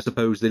 I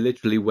suppose they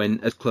literally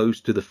went as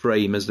close to the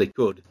frame as they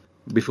could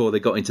before they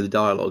got into the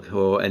dialogue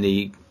or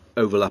any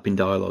overlapping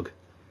dialogue.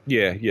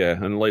 Yeah,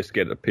 and at least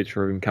get a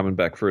picture of him coming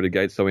back through the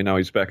gate so we know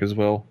he's back as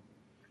well.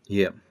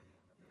 Yeah.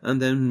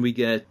 And then we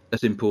get a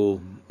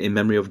simple in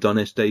memory of Don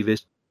S.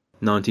 Davis,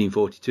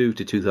 1942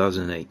 to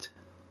 2008.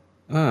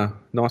 Ah,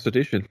 nice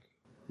addition.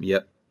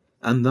 Yep.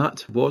 And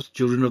that was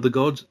Children of the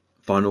Gods'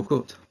 final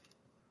cut.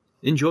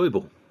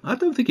 Enjoyable. I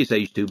don't think it's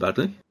aged too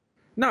badly.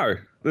 No,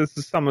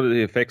 there's some of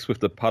the effects with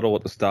the puddle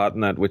at the start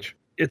and that, which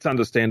it's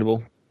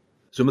understandable.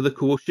 Some of the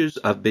cautious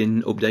have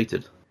been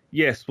updated.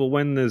 Yes, well,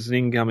 when there's an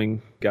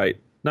incoming gate.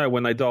 No,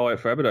 when they dial out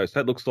for Abydos,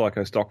 that looks like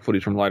a stock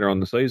footage from later on in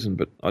the season,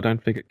 but I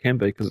don't think it can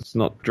be because it's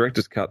not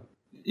director's cut.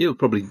 You'll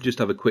probably just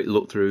have a quick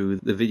look through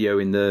the video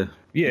in the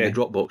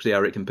Dropbox, see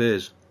how it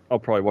compares. I'll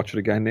probably watch it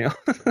again now.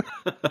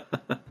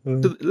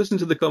 Listen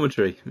to the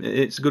commentary.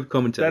 It's a good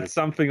commentary. That's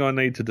something I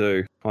need to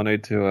do. I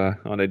need to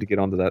get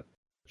onto that.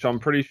 So I'm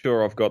pretty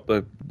sure I've got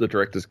the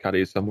director's cut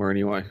here somewhere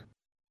anyway.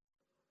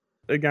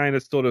 Again,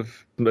 it's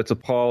a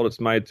pilot. It's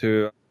made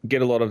to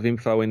get a lot of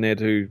info in there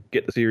to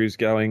get the series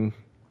going.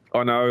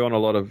 I know on a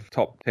lot of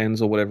top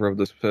 10s or whatever of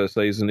this first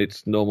season,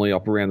 it's normally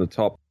up around the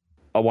top.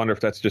 I wonder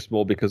if that's just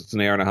more because it's an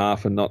hour and a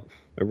half and not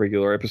a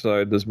regular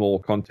episode. There's more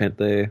content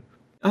there.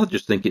 I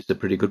just think it's a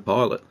pretty good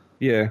pilot.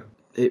 Yeah.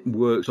 It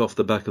works off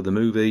the back of the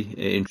movie.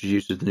 It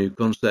introduces the new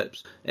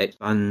concepts,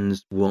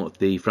 expands what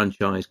the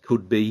franchise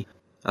could be.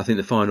 I think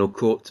the final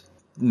cut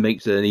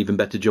makes an even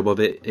better job of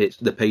it.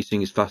 The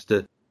pacing is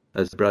faster.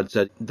 As Brad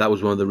said, that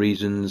was one of the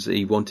reasons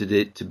he wanted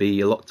it to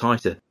be a lot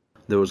tighter.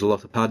 There was a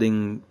lot of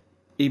padding.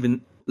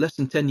 Even less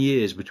than 10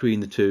 years between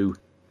the two,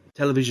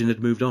 television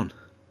had moved on.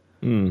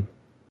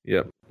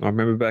 Yep. I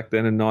remember back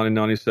then in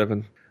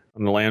 1997,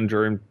 in the lounge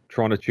room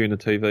trying to tune the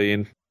TV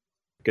in,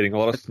 getting a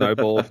lot of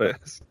snowball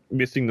effects,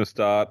 missing the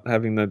start,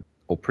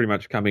 or pretty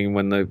much coming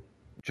when the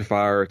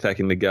Jafar are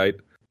attacking the gate,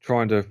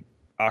 trying to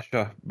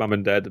usher mum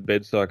and dad to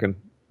bed so I can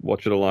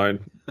watch it alone.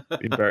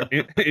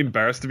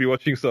 Embarrassed to be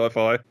watching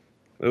sci-fi.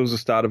 It was the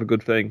start of a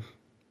good thing.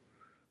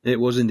 It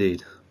was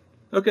indeed.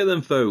 Okay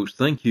then, folks,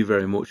 thank you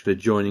very much for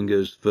joining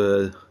us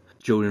for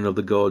Children of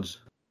the Gods.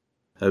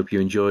 Hope you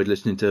enjoyed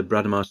listening to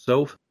Brad and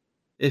myself.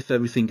 If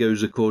everything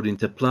goes according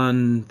to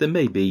plan, there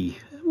may be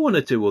one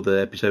or two other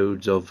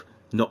episodes of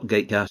Not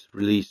Gatecast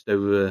released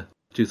over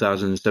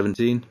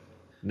 2017.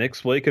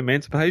 Next week,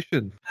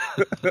 Emancipation.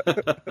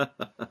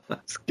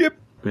 Skip.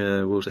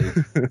 Yeah, we'll see.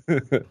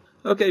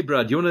 Okay,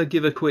 Brad, you want to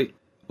give a quick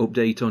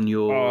update on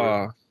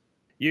your...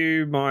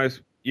 You,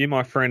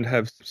 my friend,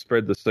 have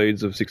spread the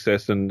seeds of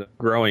success and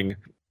growing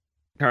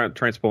current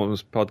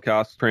Transformers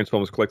podcast,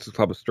 Transformers Collectors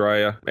Club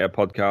Australia. Our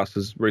podcast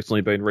has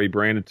recently been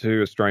rebranded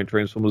to Australian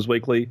Transformers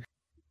Weekly.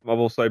 I've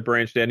also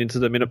branched out into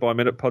the Minute by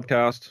Minute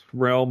podcast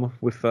realm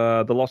with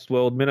the Lost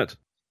World Minute.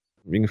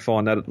 You can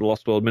find that at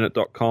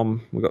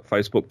thelostworldminute.com. We've got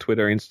Facebook,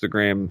 Twitter,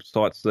 Instagram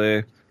sites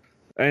there.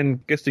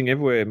 And guesting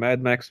everywhere,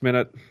 Mad Max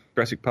Minute,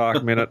 Jurassic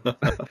Park Minute.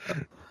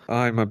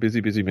 I'm a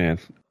busy, busy man.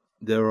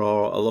 There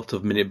are a lot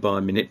of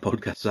minute-by-minute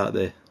podcasts out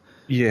there.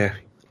 Yeah.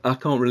 I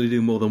can't really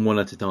do more than one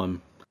at a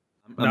time.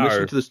 I'm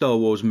listening to the Star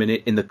Wars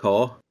Minute in the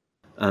car,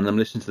 and I'm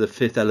listening to the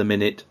Fifth Element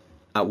Minute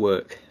at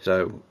work.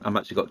 So I've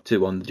actually got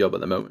two on the job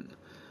at the moment.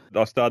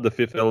 I started the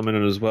Fifth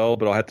Element as well,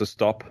 but I had to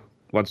stop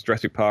once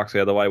Jurassic Park's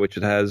out of the way, which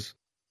it has.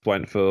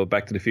 Waiting for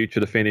Back to the Future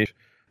to finish,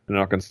 and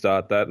I can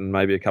start that and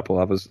maybe a couple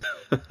others.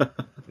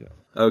 Yeah.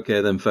 Okay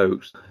then,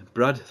 folks.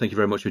 Brad, thank you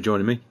very much for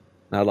joining me.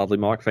 Lovely,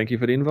 Mike. Thank you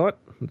for the invite.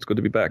 It's good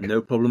to be back.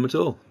 No problem at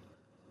all.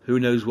 Who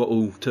knows what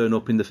will turn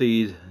up in the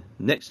feed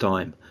next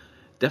time?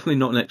 Definitely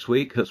not next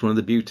week. That's one of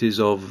the beauties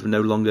of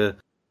no longer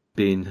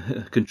being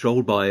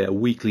controlled by a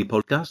weekly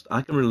podcast.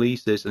 I can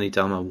release this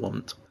anytime I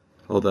want.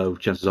 Although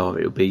chances are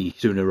it'll be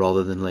sooner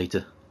rather than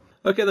later.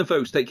 Okay then,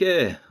 folks. Take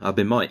care. I've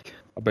been Mike.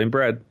 I've been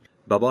Brad.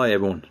 Bye-bye,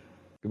 everyone.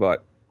 Goodbye.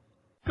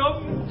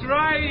 Come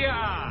try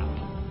ya!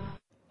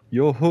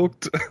 You're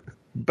hooked.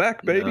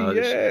 Back, baby, No,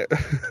 yeah.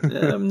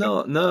 I'm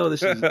not. No,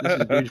 this is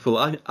beautiful.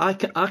 I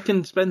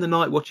can spend the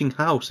night watching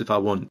House if I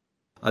want.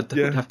 I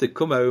don't have to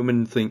come home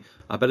and think,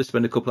 I better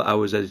spend a couple of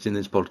hours editing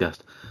this podcast.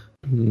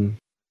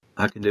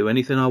 I can do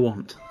anything I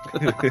want.